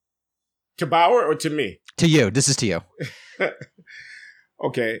 To Bauer or to me? To you. This is to you.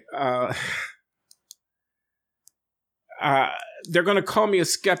 Okay. They're going to call me a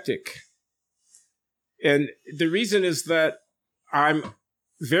skeptic. And the reason is that I'm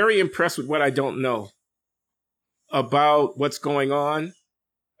very impressed with what I don't know about what's going on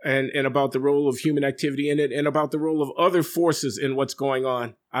and about the role of human activity in it and about the role of other forces in what's going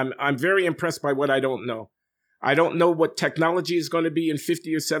on. I'm very impressed by what I don't know. I don't know what technology is going to be in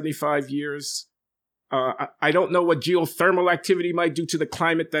 50 or 75 years. I don't know what geothermal activity might do to the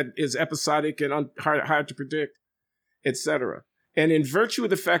climate that is episodic and hard to predict, etc. And in virtue of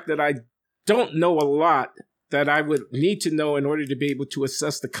the fact that I don't know a lot that I would need to know in order to be able to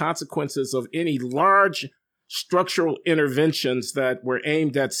assess the consequences of any large structural interventions that were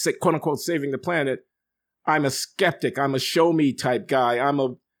aimed at, quote unquote, saving the planet, I'm a skeptic. I'm a show me type guy. I'm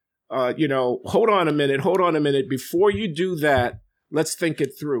a, hold on a minute. Before you do that, let's think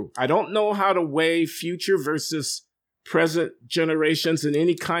it through. I don't know how to weigh future versus present generations in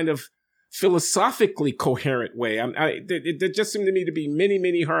any kind of philosophically coherent way. There just seem to me to be many,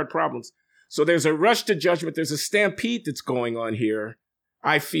 many hard problems. So there's a rush to judgment. There's a stampede that's going on here,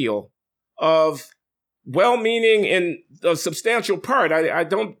 I feel, of well-meaning in a substantial part. I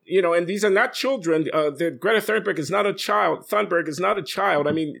don't, and these are not children. Greta Thunberg is not a child.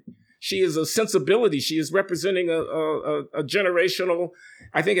 I mean, she is a sensibility. She is representing a generational,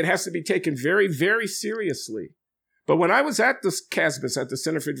 I think it has to be taken very, very seriously. But when I was at the CASBIS, at the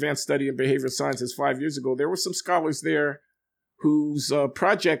Center for Advanced Study in Behavioral Sciences 5 years ago, there were some scholars there whose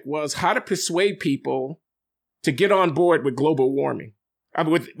project was how to persuade people to get on board with global warming,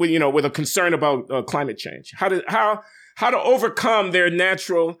 with a concern about climate change, how to overcome their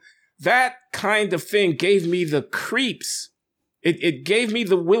natural. That kind of thing gave me the creeps. It gave me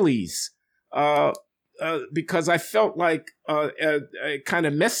the willies because I felt like a kind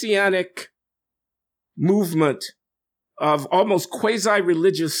of messianic movement of almost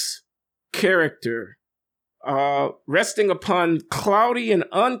quasi-religious character resting upon cloudy and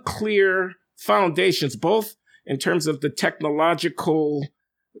unclear foundations, both in terms of the technological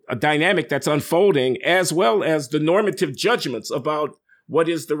dynamic that's unfolding, as well as the normative judgments about what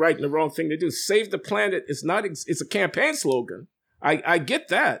is the right and the wrong thing to do. Save the planet is not, it's a campaign slogan. I get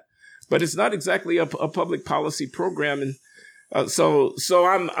that, but it's not exactly a public policy program. And so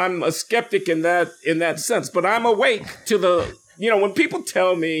I'm a skeptic in that sense, but I'm awake to the, when people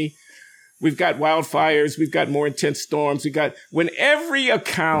tell me we've got wildfires, we've got more intense storms, when every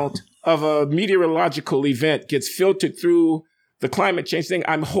account of a meteorological event gets filtered through the climate change thing,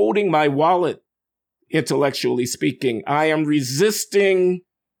 I'm holding my wallet, intellectually speaking. I am resisting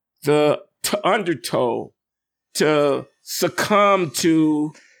the undertow to succumb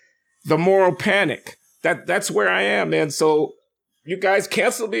to the moral panic that's where I am, man. So you guys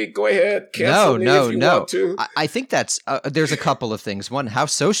cancel me. Go ahead. Cancel me if you want to. I think that's there's a couple of things. One, how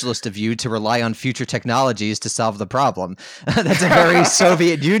socialist of you to rely on future technologies to solve the problem. That's a very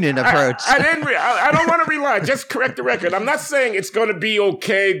Soviet Union approach. I don't want to rely. Just correct the record. I'm not saying it's going to be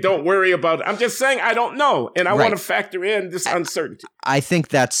okay. Don't worry about it. I'm just saying I don't know, and I want to factor in this uncertainty. I think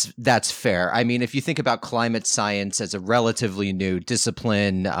that's fair. I mean, if you think about climate science as a relatively new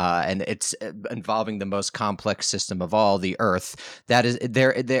discipline, and it's involving the most complex system of all, the Earth. That is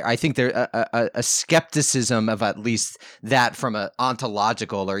there. I think there a skepticism of at least that from an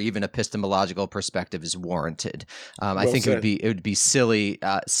ontological or even epistemological perspective is warranted. I think it would be silly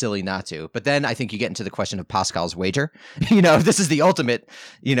not to. But then I think you get into the question of Pascal's wager. This is the ultimate.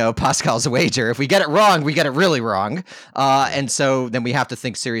 Pascal's wager. If we get it wrong, we get it really wrong. And so then we have to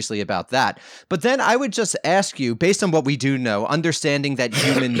think seriously about that. But then I would just ask you, based on what we do know, understanding that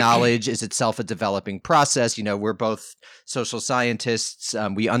human knowledge is itself a developing process. We're both social scientists,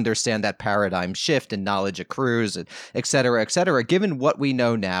 we understand that paradigm shift and knowledge accrues, et cetera, et cetera. Given what we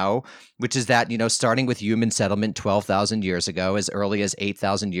know now, which is that, starting with human settlement 12,000 years ago, as early as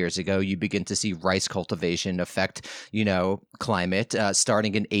 8,000 years ago, you begin to see rice cultivation affect, climate.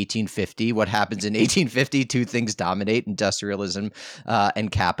 Starting in 1850, what happens in 1850? Two things dominate: industrialism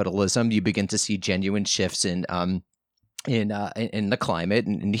and capitalism. You begin to see genuine shifts in the climate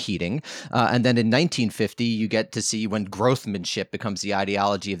and heating. And then in 1950, you get to see when growthmanship becomes the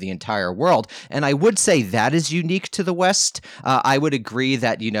ideology of the entire world. And I would say that is unique to the West. I would agree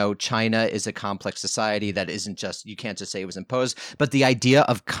that, China is a complex society that isn't just, you can't just say it was imposed, but the idea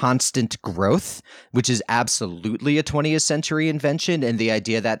of constant growth, which is absolutely a 20th century invention, and the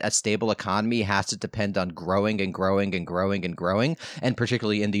idea that a stable economy has to depend on growing and growing and growing and growing, and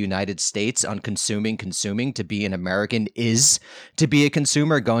particularly in the United States on consuming. To be an American is to be a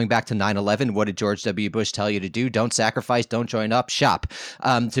consumer. Going back to 9/11, what did George W. Bush tell you to do? Don't sacrifice, don't join up, shop.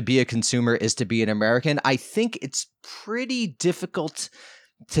 To be a consumer is to be an American. I think it's pretty difficult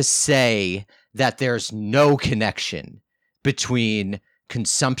to say that there's no connection between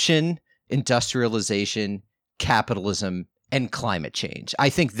consumption, industrialization, capitalism, and climate change. I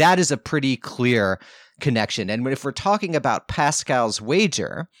think that is a pretty clear connection. And if we're talking about Pascal's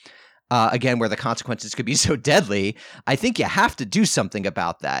wager, again, where the consequences could be so deadly, I think you have to do something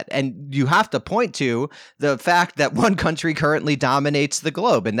about that. And you have to point to the fact that one country currently dominates the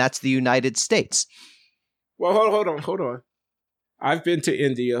globe, and that's the United States. Well, hold on. I've been to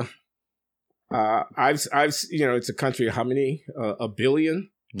India. I've it's a country of how many? A billion?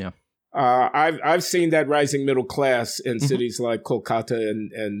 Yeah. I've seen that rising middle class in cities like Kolkata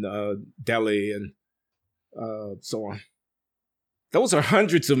and Delhi and so on. Those are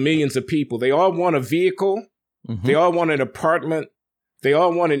hundreds of millions of people. They all want a vehicle. Mm-hmm. They all want an apartment. They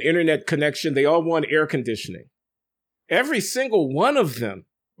all want an internet connection. They all want air conditioning. Every single one of them.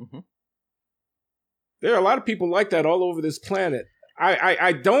 Mm-hmm. There are a lot of people like that all over this planet.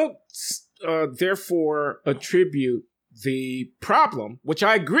 I don't, therefore, attribute the problem, which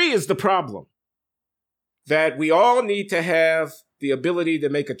I agree is the problem, that we all need to have the ability to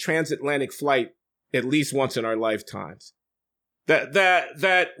make a transatlantic flight at least once in our lifetimes.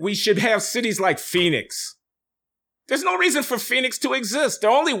 That we should have cities like Phoenix. There's no reason for Phoenix to exist. The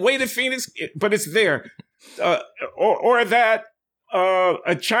only way to Phoenix, but it's there. Or that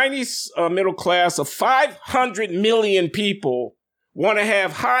a Chinese middle class of 500 million people want to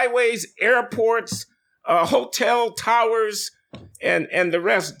have highways, airports, hotel towers, and the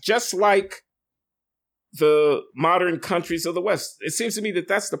rest, just like the modern countries of the West. It seems to me that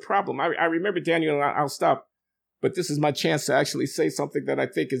that's the problem. I remember, Daniel, and I'll stop, but this is my chance to actually say something that I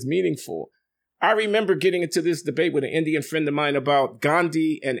think is meaningful. I remember getting into this debate with an Indian friend of mine about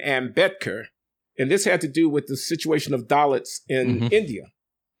Gandhi and Ambedkar, and this had to do with the situation of Dalits in India.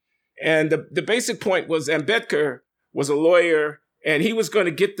 And the basic point was Ambedkar was a lawyer, and he was going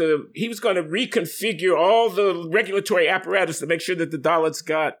to reconfigure all the regulatory apparatus to make sure that the Dalits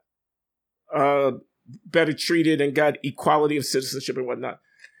got better treated and got equality of citizenship and whatnot.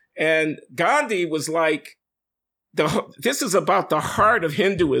 And Gandhi was like, this is about the heart of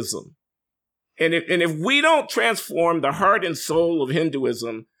Hinduism. And if we don't transform the heart and soul of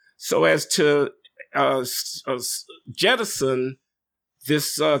Hinduism so as to jettison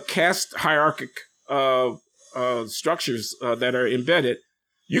this caste hierarchic structures that are embedded,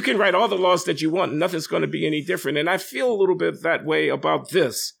 you can write all the laws that you want, and nothing's going to be any different. And I feel a little bit that way about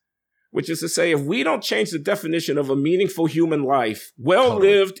this, which is to say, if we don't change the definition of a meaningful human life,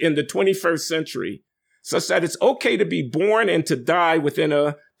 well-lived in the 21st century, such that it's okay to be born and to die within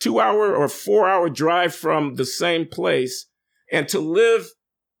a 2-hour or 4-hour drive from the same place, and to live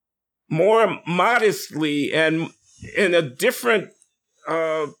more modestly and in a different,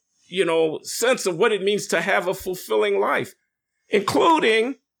 sense of what it means to have a fulfilling life,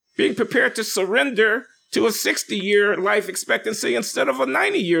 including being prepared to surrender to a 60-year life expectancy instead of a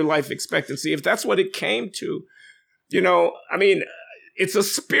 90-year life expectancy, if that's what it came to. It's a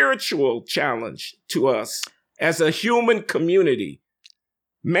spiritual challenge to us as a human community.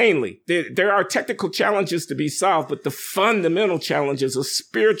 Mainly, there are technical challenges to be solved, but the fundamental challenges are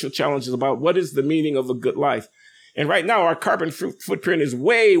spiritual challenges about what is the meaning of a good life. And right now, our carbon footprint is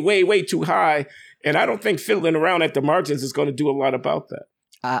way, way, way too high. And I don't think fiddling around at the margins is going to do a lot about that.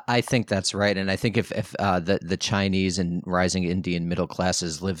 I think that's right, and I think if the Chinese and rising Indian middle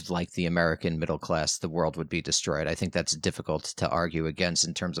classes lived like the American middle class, the world would be destroyed. I think that's difficult to argue against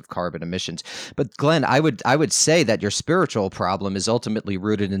in terms of carbon emissions. But Glenn, I would say that your spiritual problem is ultimately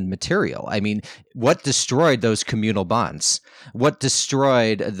rooted in material. I mean, what destroyed those communal bonds? What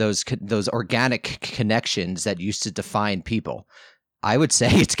destroyed those organic connections that used to define people? I would say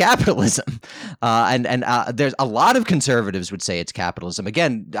it's capitalism. And there's a lot of conservatives would say it's capitalism.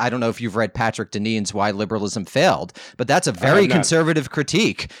 Again, I don't know if you've read Patrick Deneen's Why Liberalism Failed, but that's a very conservative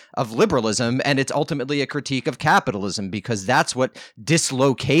critique of liberalism, and it's ultimately a critique of capitalism because that's what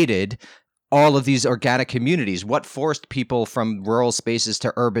dislocated all of these organic communities. What forced people from rural spaces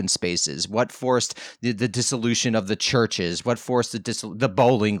to urban spaces? What forced the dissolution of the churches? What forced the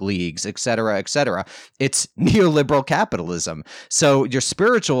bowling leagues, et cetera, et cetera? It's neoliberal capitalism. So your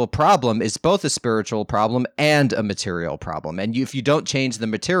spiritual problem is both a spiritual problem and a material problem. And if you don't change the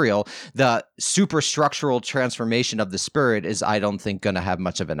material, the superstructural transformation of the spirit is, I don't think, going to have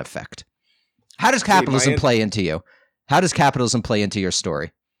much of an effect. How does capitalism play into you? How does capitalism play into your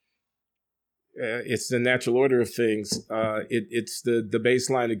story? It's the natural order of things. It's the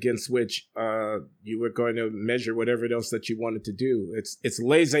baseline against which you were going to measure whatever else that you wanted to do. It's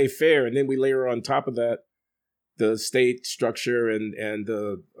laissez-faire, and then we layer on top of that the state structure and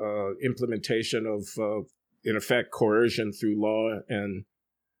the implementation of, in effect, coercion through law and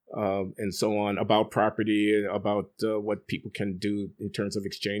so on about property, about what people can do in terms of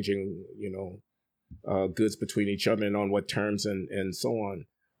exchanging, goods between each other and on what terms and so on.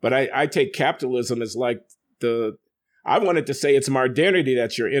 But I take capitalism as like I wanted to say it's modernity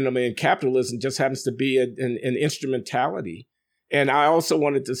that's your enemy, and capitalism just happens to be an instrumentality. And I also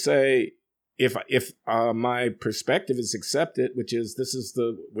wanted to say, if my perspective is accepted, which is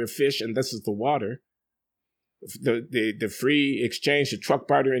we're fish and this is the water, the free exchange, the truck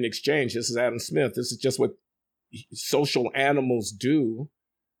barter in exchange, this is Adam Smith, this is just what social animals do.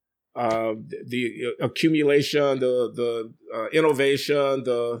 The accumulation, the innovation,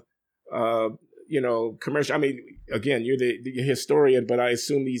 the commercial. I mean, again, you're the historian, but I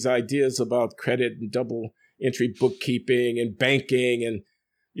assume these ideas about credit and double entry bookkeeping and banking and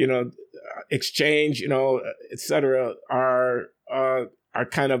exchange, et cetera, are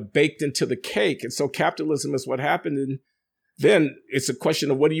kind of baked into the cake. And so capitalism is what happened. And then it's a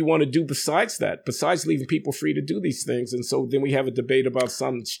question of what do you want to do besides that, besides leaving people free to do these things. And so then we have a debate about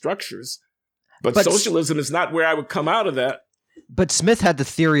some structures. But socialism is not where I would come out of that. But Smith had the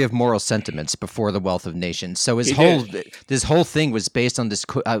theory of moral sentiments before The Wealth of Nations. So this whole thing was based on this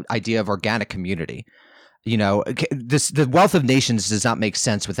idea of organic community. The Wealth of Nations does not make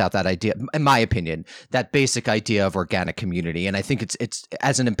sense without that idea, in my opinion, that basic idea of organic community. And I think it's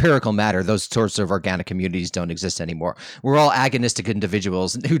as an empirical matter, those sorts of organic communities don't exist anymore. We're all agonistic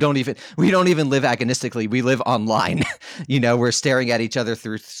individuals we don't even live agonistically. We live online. We're staring at each other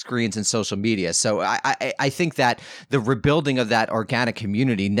through screens and social media. So I think that the rebuilding of that organic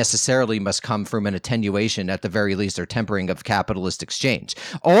community necessarily must come from an attenuation, at the very least, or tempering of capitalist exchange.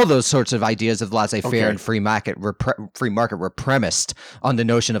 All those sorts of ideas of laissez-faire and free market were premised on the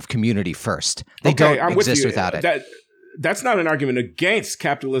notion of community first. They don't exist without it. That's not an argument against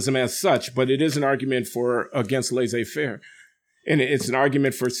capitalism as such, but it is an argument against laissez-faire. And it's an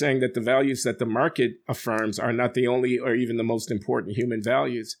argument for saying that the values that the market affirms are not the only or even the most important human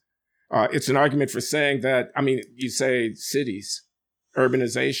values. It's an argument for saying that, you say cities,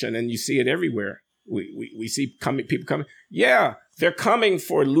 urbanization, and you see it everywhere. We see people coming. Yeah, they're coming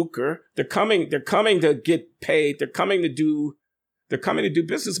for lucre. They're coming to get paid. They're coming to do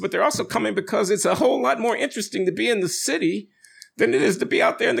business, but they're also coming because it's a whole lot more interesting to be in the city than it is to be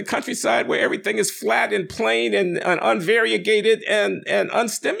out there in the countryside where everything is flat and plain and unvariegated and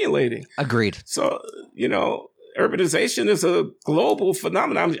unstimulating. Agreed. So, urbanization is a global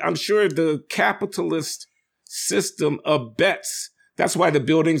phenomenon. I'm sure the capitalist system abets. That's why the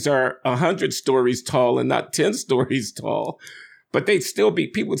buildings are 100 stories tall and not 10 stories tall. But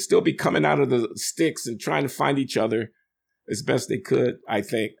people would still be coming out of the sticks and trying to find each other as best they could, I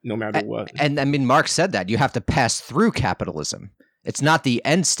think, no matter what. And I mean, Marx said that you have to pass through capitalism. It's not the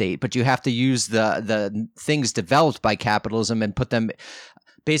end state, but you have to use the things developed by capitalism and put them,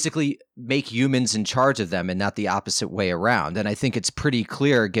 basically make humans in charge of them and not the opposite way around. And I think it's pretty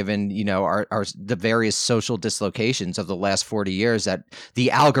clear, given, you know, our the various social dislocations of the last 40 years, that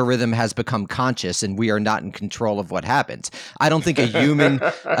the algorithm has become conscious and we are not in control of what happens. I don't think a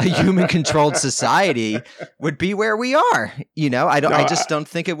human controlled society would be where we are. You know, I just don't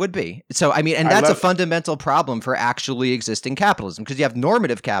think it would be. So, I mean, and that's a fundamental problem for actually existing capitalism, because you have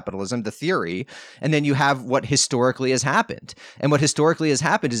normative capitalism, the theory, and then you have what historically has happened. And what historically has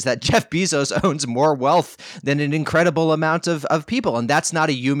happened is that Jeff Bezos owns more wealth than an incredible amount of people. And that's not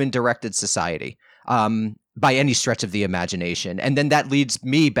a human-directed society by any stretch of the imagination. And then that leads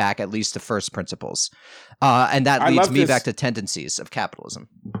me back at least to first principles. And that leads me back to tendencies of capitalism.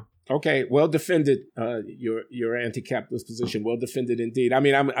 Okay, well defended, your anti-capitalist position. Well defended indeed. I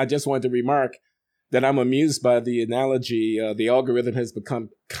mean, I just wanted to remark that I'm amused by the analogy, the algorithm has become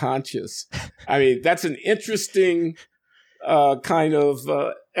conscious. I mean, that's an interesting kind of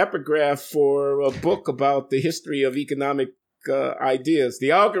epigraph for a book about the history of economic ideas.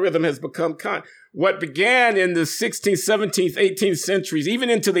 The algorithm has become what began in the 16th, 17th, 18th centuries, even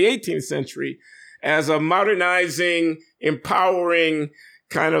into the 18th century, as a modernizing, empowering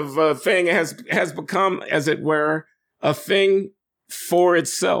kind of thing has become, as it were, a thing for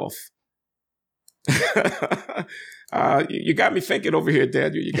itself. You got me thinking over here,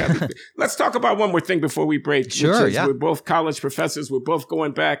 Daniel. You got me. Let's talk about one more thing before we break. Sure, yeah. We're both college professors. We're both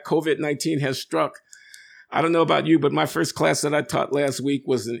going back. COVID-19 has struck. I don't know about you, but my first class that I taught last week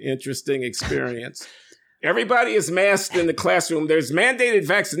was an interesting experience. Everybody is masked in the classroom. There's mandated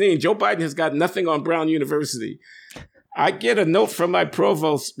vaccine. Joe Biden has got nothing on Brown University. I get a note from my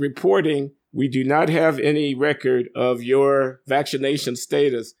provost reporting, we do not have any record of your vaccination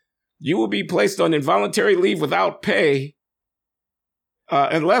status. You will be placed on involuntary leave without pay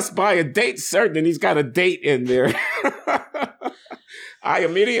unless by a date certain, and he's got a date in there. I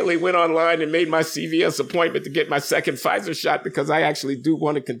immediately went online and made my CVS appointment to get my second Pfizer shot because I actually do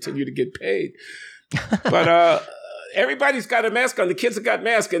want to continue to get paid. But everybody's got a mask on. The kids have got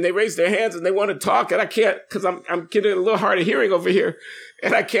masks, and they raise their hands and they want to talk, and I can't because I'm getting a little hard of hearing over here,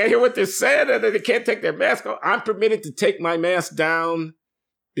 and I can't hear what they're saying, and they can't take their mask off. I'm permitted to take my mask down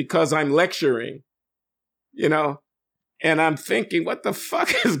because I'm lecturing, you know, and I'm thinking, what the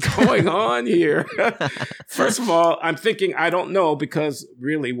fuck is going on here? First of all, I'm thinking, I don't know, because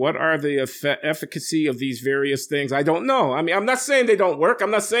really, what are the efficacy of these various things? I don't know. I mean, I'm not saying they don't work.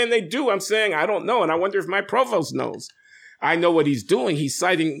 I'm not saying they do. I'm saying I don't know. And I wonder if my provost knows. I know what he's doing. He's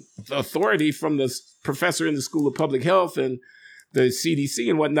citing the authority from the professor in the School of Public Health and the CDC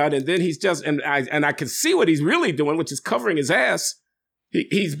and whatnot. And then he's just, and I can see what he's really doing, which is covering his ass.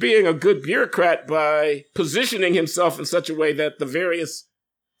 He's being a good bureaucrat by positioning himself in such a way that the various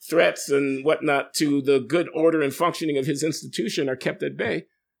threats and whatnot to the good order and functioning of his institution are kept at bay.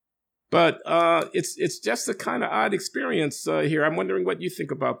 But it's just a kind of odd experience here. I'm wondering what you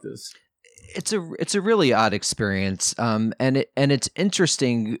think about this. It's a really odd experience, and it's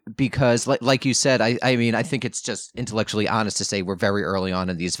interesting because, like you said, I mean, I think it's just intellectually honest to say we're very early on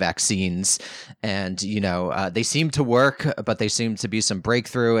in these vaccines, and you know they seem to work, but they seem to be some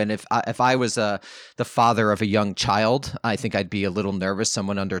breakthrough. And if I was the father of a young child, I think I'd be a little nervous,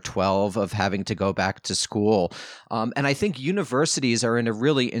 someone under 12, of having to go back to school. And I think universities are in a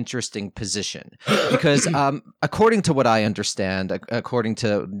really interesting position because, according to what I understand, according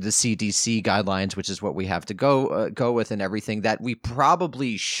to the CDC guidelines, which is what we have to go with and everything, that we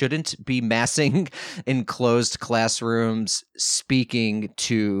probably shouldn't be massing in closed classrooms speaking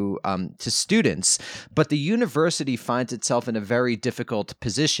to students. But the university finds itself in a very difficult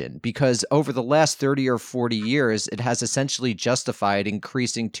position because over the last 30 or 40 years, it has essentially justified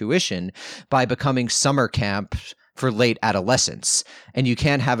increasing tuition by becoming summer camp for late adolescents. And you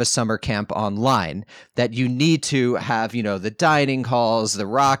can't have a summer camp online, that you need to have, you know, the dining halls, the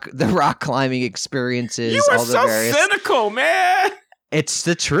rock climbing experiences. You are all the so various... cynical, man. It's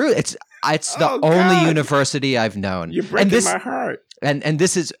the truth. It's the only university I've known. You're breaking my heart. And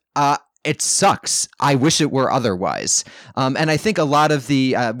this is it sucks. I wish it were otherwise. And I think a lot of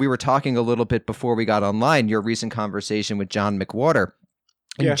the we were talking a little bit before we got online, your recent conversation with John McWhorter.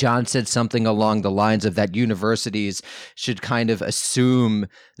 And John said something along the lines of that universities should kind of assume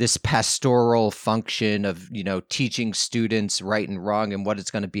this pastoral function of, teaching students right and wrong and what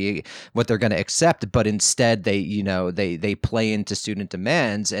it's going to be, what they're going to accept. But instead they play into student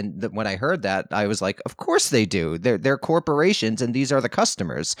demands. And when I heard that, I was like, of course they do. They're corporations and these are the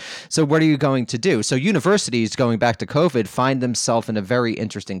customers. So what are you going to do? So universities, going back to COVID, find themselves in a very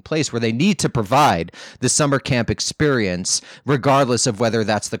interesting place where they need to provide the summer camp experience, regardless of whether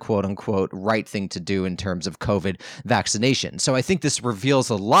that's the quote unquote right thing to do in terms of COVID vaccination. So I think this reveals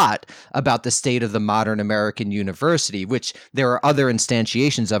a lot about the state of the modern American university, which there are other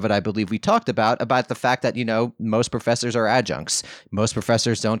instantiations of it, I believe we talked about the fact that, most professors are adjuncts. Most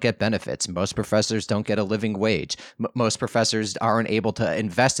professors don't get benefits. Most professors don't get a living wage. Most professors aren't able to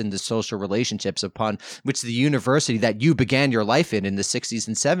invest in the social relationships upon which the university that you began your life in the 60s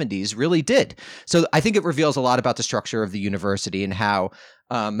and 70s really did. So I think it reveals a lot about the structure of the university and how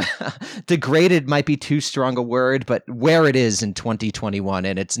degraded might be too strong a word, but where it is in 2021,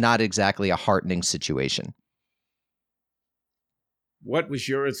 and it's not exactly a heartening situation. What was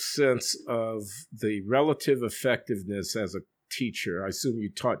your sense of the relative effectiveness as a teacher? I assume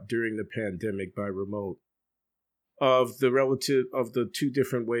you taught during the pandemic by remote, of the two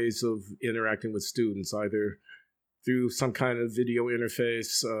different ways of interacting with students, either through some kind of video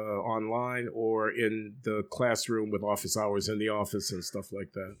interface online or in the classroom with office hours in the office and stuff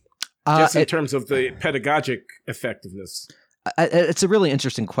like that. Just in terms of the pedagogic effectiveness. It's a really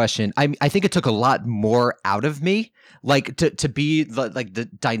interesting question. I think it took a lot more out of me, like to be the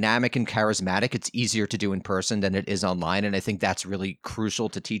dynamic and charismatic. It's easier to do in person than it is online, and I think that's really crucial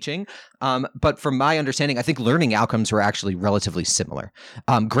to teaching. But from my understanding, I think learning outcomes were actually relatively similar.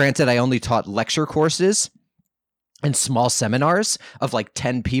 Granted, I only taught lecture courses and small seminars of like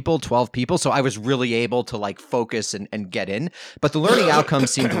 10 people, 12 people. So I was really able to like focus and get in, but the learning outcomes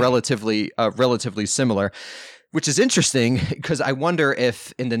seemed relatively similar, which is interesting because I wonder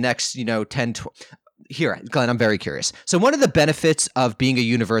if in the next, 10, here, Glenn, I'm very curious. So one of the benefits of being a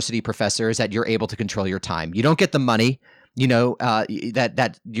university professor is that you're able to control your time. You don't get the money,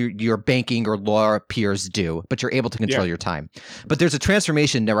 that your banking or law peers do, but you're able to control your time. But there's a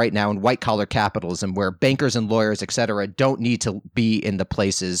transformation right now in white collar capitalism where bankers and lawyers, et cetera, don't need to be in the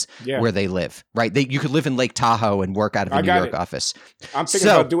places where they live, right? You could live in Lake Tahoe and work out of a New York office. I'm thinking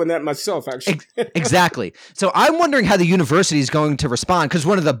about doing that myself, actually. Exactly. So I'm wondering how the university is going to respond, because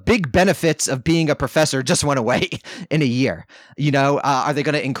one of the big benefits of being a professor just went away in a year. Are they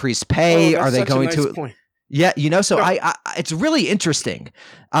going to increase pay? Are they going to... Point. Yeah, so I it's really interesting.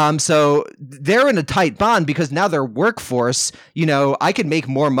 So they're in a tight bond because now their workforce, I can make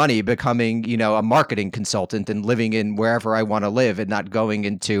more money becoming, a marketing consultant and living in wherever I want to live and not going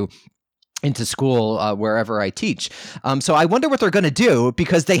into school wherever I teach. So I wonder what they're going to do,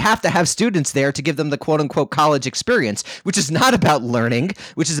 because they have to have students there to give them the quote unquote college experience, which is not about learning,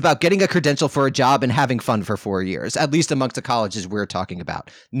 which is about getting a credential for a job and having fun for 4 years, at least amongst the colleges we're talking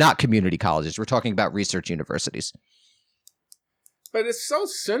about, not community colleges. We're talking about research universities. But it's so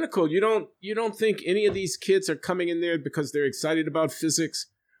cynical. You don't think any of these kids are coming in there because they're excited about physics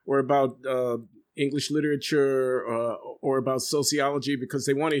or about English literature or about sociology because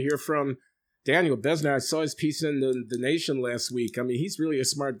they want to hear from Daniel Bezner. I saw his piece in the Nation last week. I mean, he's really a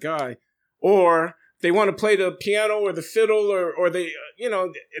smart guy. Or they want to play the piano or the fiddle, or they,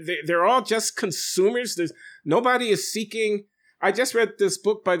 they're all just consumers. Nobody is seeking. I just read this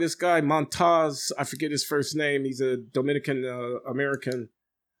book by this guy, Montaz. I forget his first name. He's a Dominican American,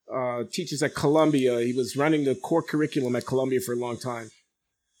 teaches at Columbia. He was running the core curriculum at Columbia for a long time.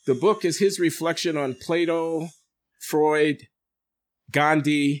 The book is his reflection on Plato, Freud,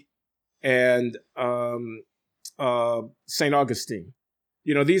 Gandhi, and St. Augustine.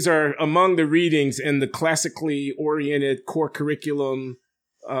 These are among the readings in the classically oriented core curriculum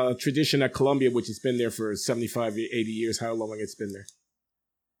tradition at Columbia, which has been there for 75, 80 years, how long it's been there.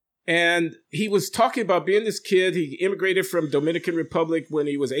 And he was talking about being this kid. He immigrated from Dominican Republic when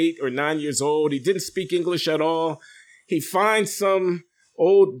he was 8 or 9 years old. He didn't speak English at all. He finds some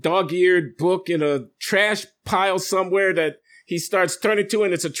old dog-eared book in a trash pile somewhere that he starts turning to,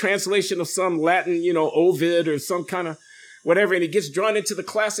 and it's a translation of some Latin, Ovid or some kind of whatever, and he gets drawn into the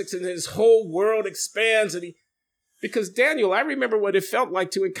classics, and his whole world expands. Because Daniel, I remember what it felt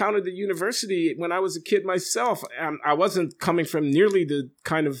like to encounter the university when I was a kid myself. I wasn't coming from nearly the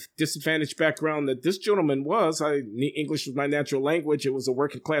kind of disadvantaged background that this gentleman was. English was my natural language. It was a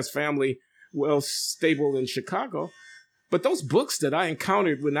working class family, well stable in Chicago. But those books that I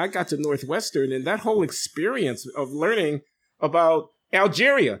encountered when I got to Northwestern, and that whole experience of learning about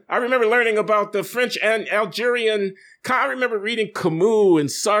Algeria. I remember learning about the French and Algerian. I remember reading Camus and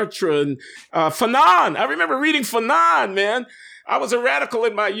Sartre and Fanon. I remember reading Fanon, man. I was a radical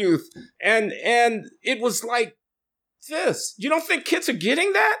in my youth. And it was like this. You don't think kids are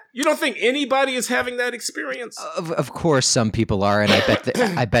getting that? You don't think anybody is having that experience? Of course, some people are, and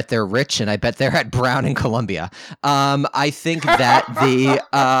I bet they're rich, and I bet they're at Brown in Columbia. I think that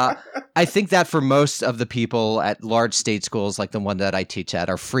I think that for most of the people at large state schools like the one that I teach at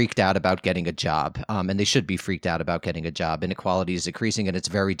are freaked out about getting a job, and they should be freaked out about getting a job. Inequality is increasing, and it's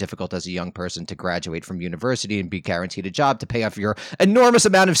very difficult as a young person to graduate from university and be guaranteed a job to pay off your enormous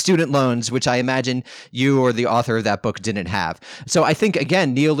amount of student loans, which I imagine you or the author of that book didn't have. So I think,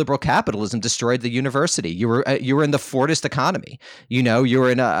 again, neoliberal capitalism destroyed the university. You were in the Fordist economy. You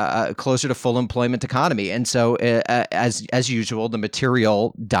were in a closer to full employment economy, and so as usual, the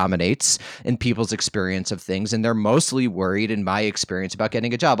material dominates in people's experience of things, and they're mostly worried, in my experience, about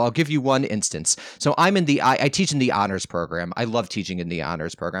getting a job. I'll give you one instance. So I teach in the honors program. I love teaching in the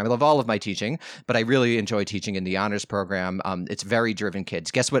honors program. I love all of my teaching, but I really enjoy teaching in the honors program. It's very driven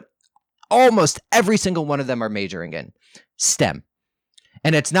kids. Guess what? Almost every single one of them are majoring in STEM.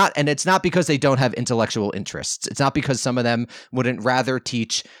 And it's not because they don't have intellectual interests. It's not because some of them wouldn't rather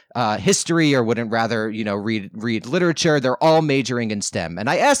teach history or wouldn't rather, read literature. They're all majoring in STEM. And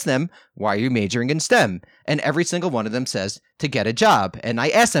I ask them, why are you majoring in STEM? And every single one of them says, to get a job. And I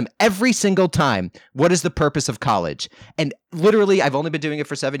ask them every single time, what is the purpose of college? And literally, I've only been doing it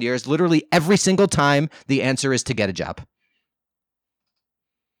for 7 years. Literally every single time, the answer is to get a job.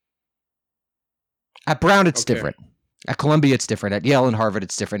 At Brown, it's different. At Columbia, it's different. At Yale and Harvard,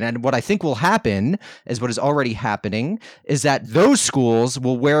 it's different. And what I think will happen is what is already happening is that those schools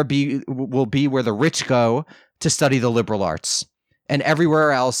will be where the rich go to study the liberal arts. And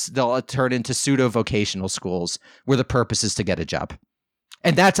everywhere else, they'll turn into pseudo-vocational schools where the purpose is to get a job.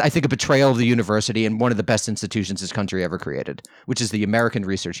 And that's, I think, a betrayal of the university and one of the best institutions this country ever created, which is the American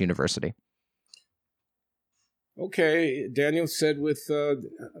Research University. Okay, Daniel said with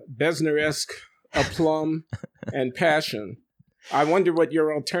Besner-esque aplomb and passion. I wonder what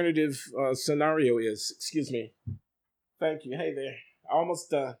your alternative scenario is. Excuse me. Thank you. Hey there.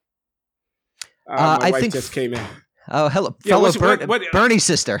 Almost. My wife just came in. Oh, hello, fellow Bernie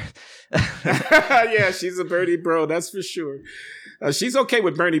sister. Yeah, she's a Bernie bro. That's for sure. She's okay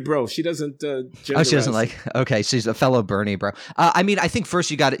with Bernie bro. She doesn't. She doesn't like. Okay, she's a fellow Bernie bro. I mean, I think first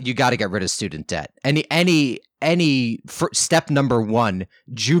you got to get rid of student debt. Step number one,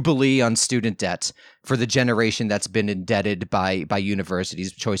 jubilee on student debt for the generation that's been indebted by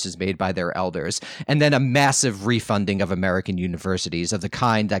universities, choices made by their elders, and then a massive refunding of American universities of the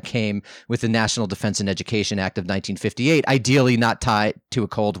kind that came with the National Defense and Education Act of 1958, ideally not tied to a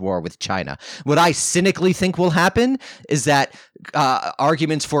Cold War with China. What I cynically think will happen is that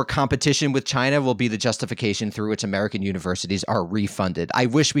arguments for competition with China will be the justification through which American universities are refunded. I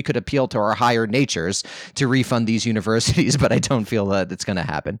wish we could appeal to our higher natures to refund these universities, but I don't feel that it's going to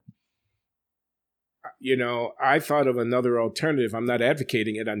happen. I thought of another alternative. I'm not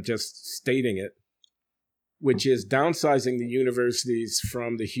advocating it. I'm just stating it, which is downsizing the universities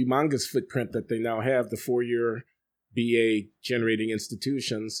from the humongous footprint that they now have, the 4-year BA generating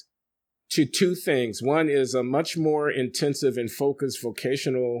institutions, to two things. One is a much more intensive and focused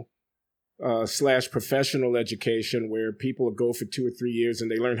vocational / professional education where people go for 2 or 3 years and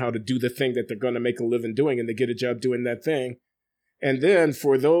they learn how to do the thing that they're going to make a living doing, and they get a job doing that thing. And then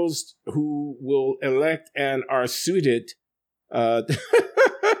for those who will elect and are suited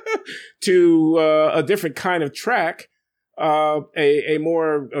to a different kind of track, a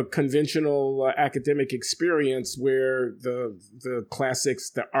more conventional academic experience where the classics,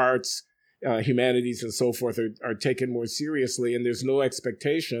 the arts, humanities, and so forth are taken more seriously, and there's no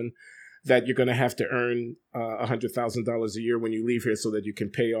expectation that you're going to have to earn $100,000 a year when you leave here so that you can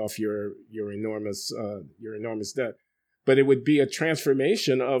pay off your enormous debt. But it would be a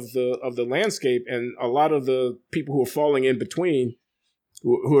transformation of the landscape, and a lot of the people who are falling in between,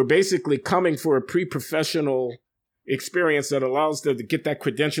 who are basically coming for a pre-professional experience that allows them to get that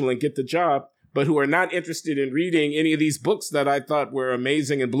credential and get the job, but who are not interested in reading any of these books that I thought were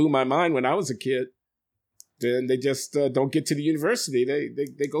amazing and blew my mind when I was a kid. Then they just don't get to the university.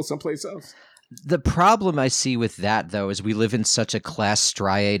 They go someplace else. The problem I see with that, though, is we live in such a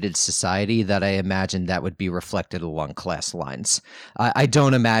class-striated society that I imagine that would be reflected along class lines. I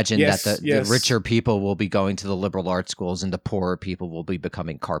don't imagine that the richer people will be going to the liberal arts schools and the poorer people will be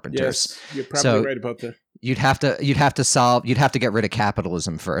becoming carpenters. Yes, you're probably right about that. You'd have to get rid of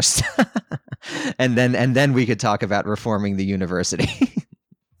capitalism first, and then we could talk about reforming the university.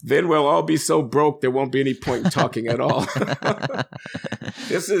 Then we'll all be so broke there won't be any point in talking at all.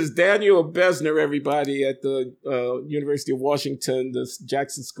 This is Daniel Bezner, everybody, at the University of Washington, the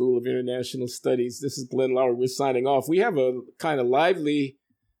Jackson School of International Studies. This is Glenn Loury. We're signing off. We have a kind of lively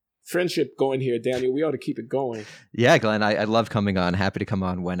friendship going here, Daniel. We ought to keep it going. Yeah, Glenn, I love coming on. Happy to come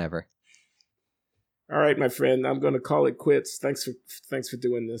on whenever. All right, my friend. I'm going to call it quits. Thanks for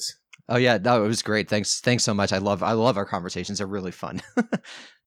doing this. Oh yeah, no, it was great. Thanks so much. I love our conversations. They're really fun.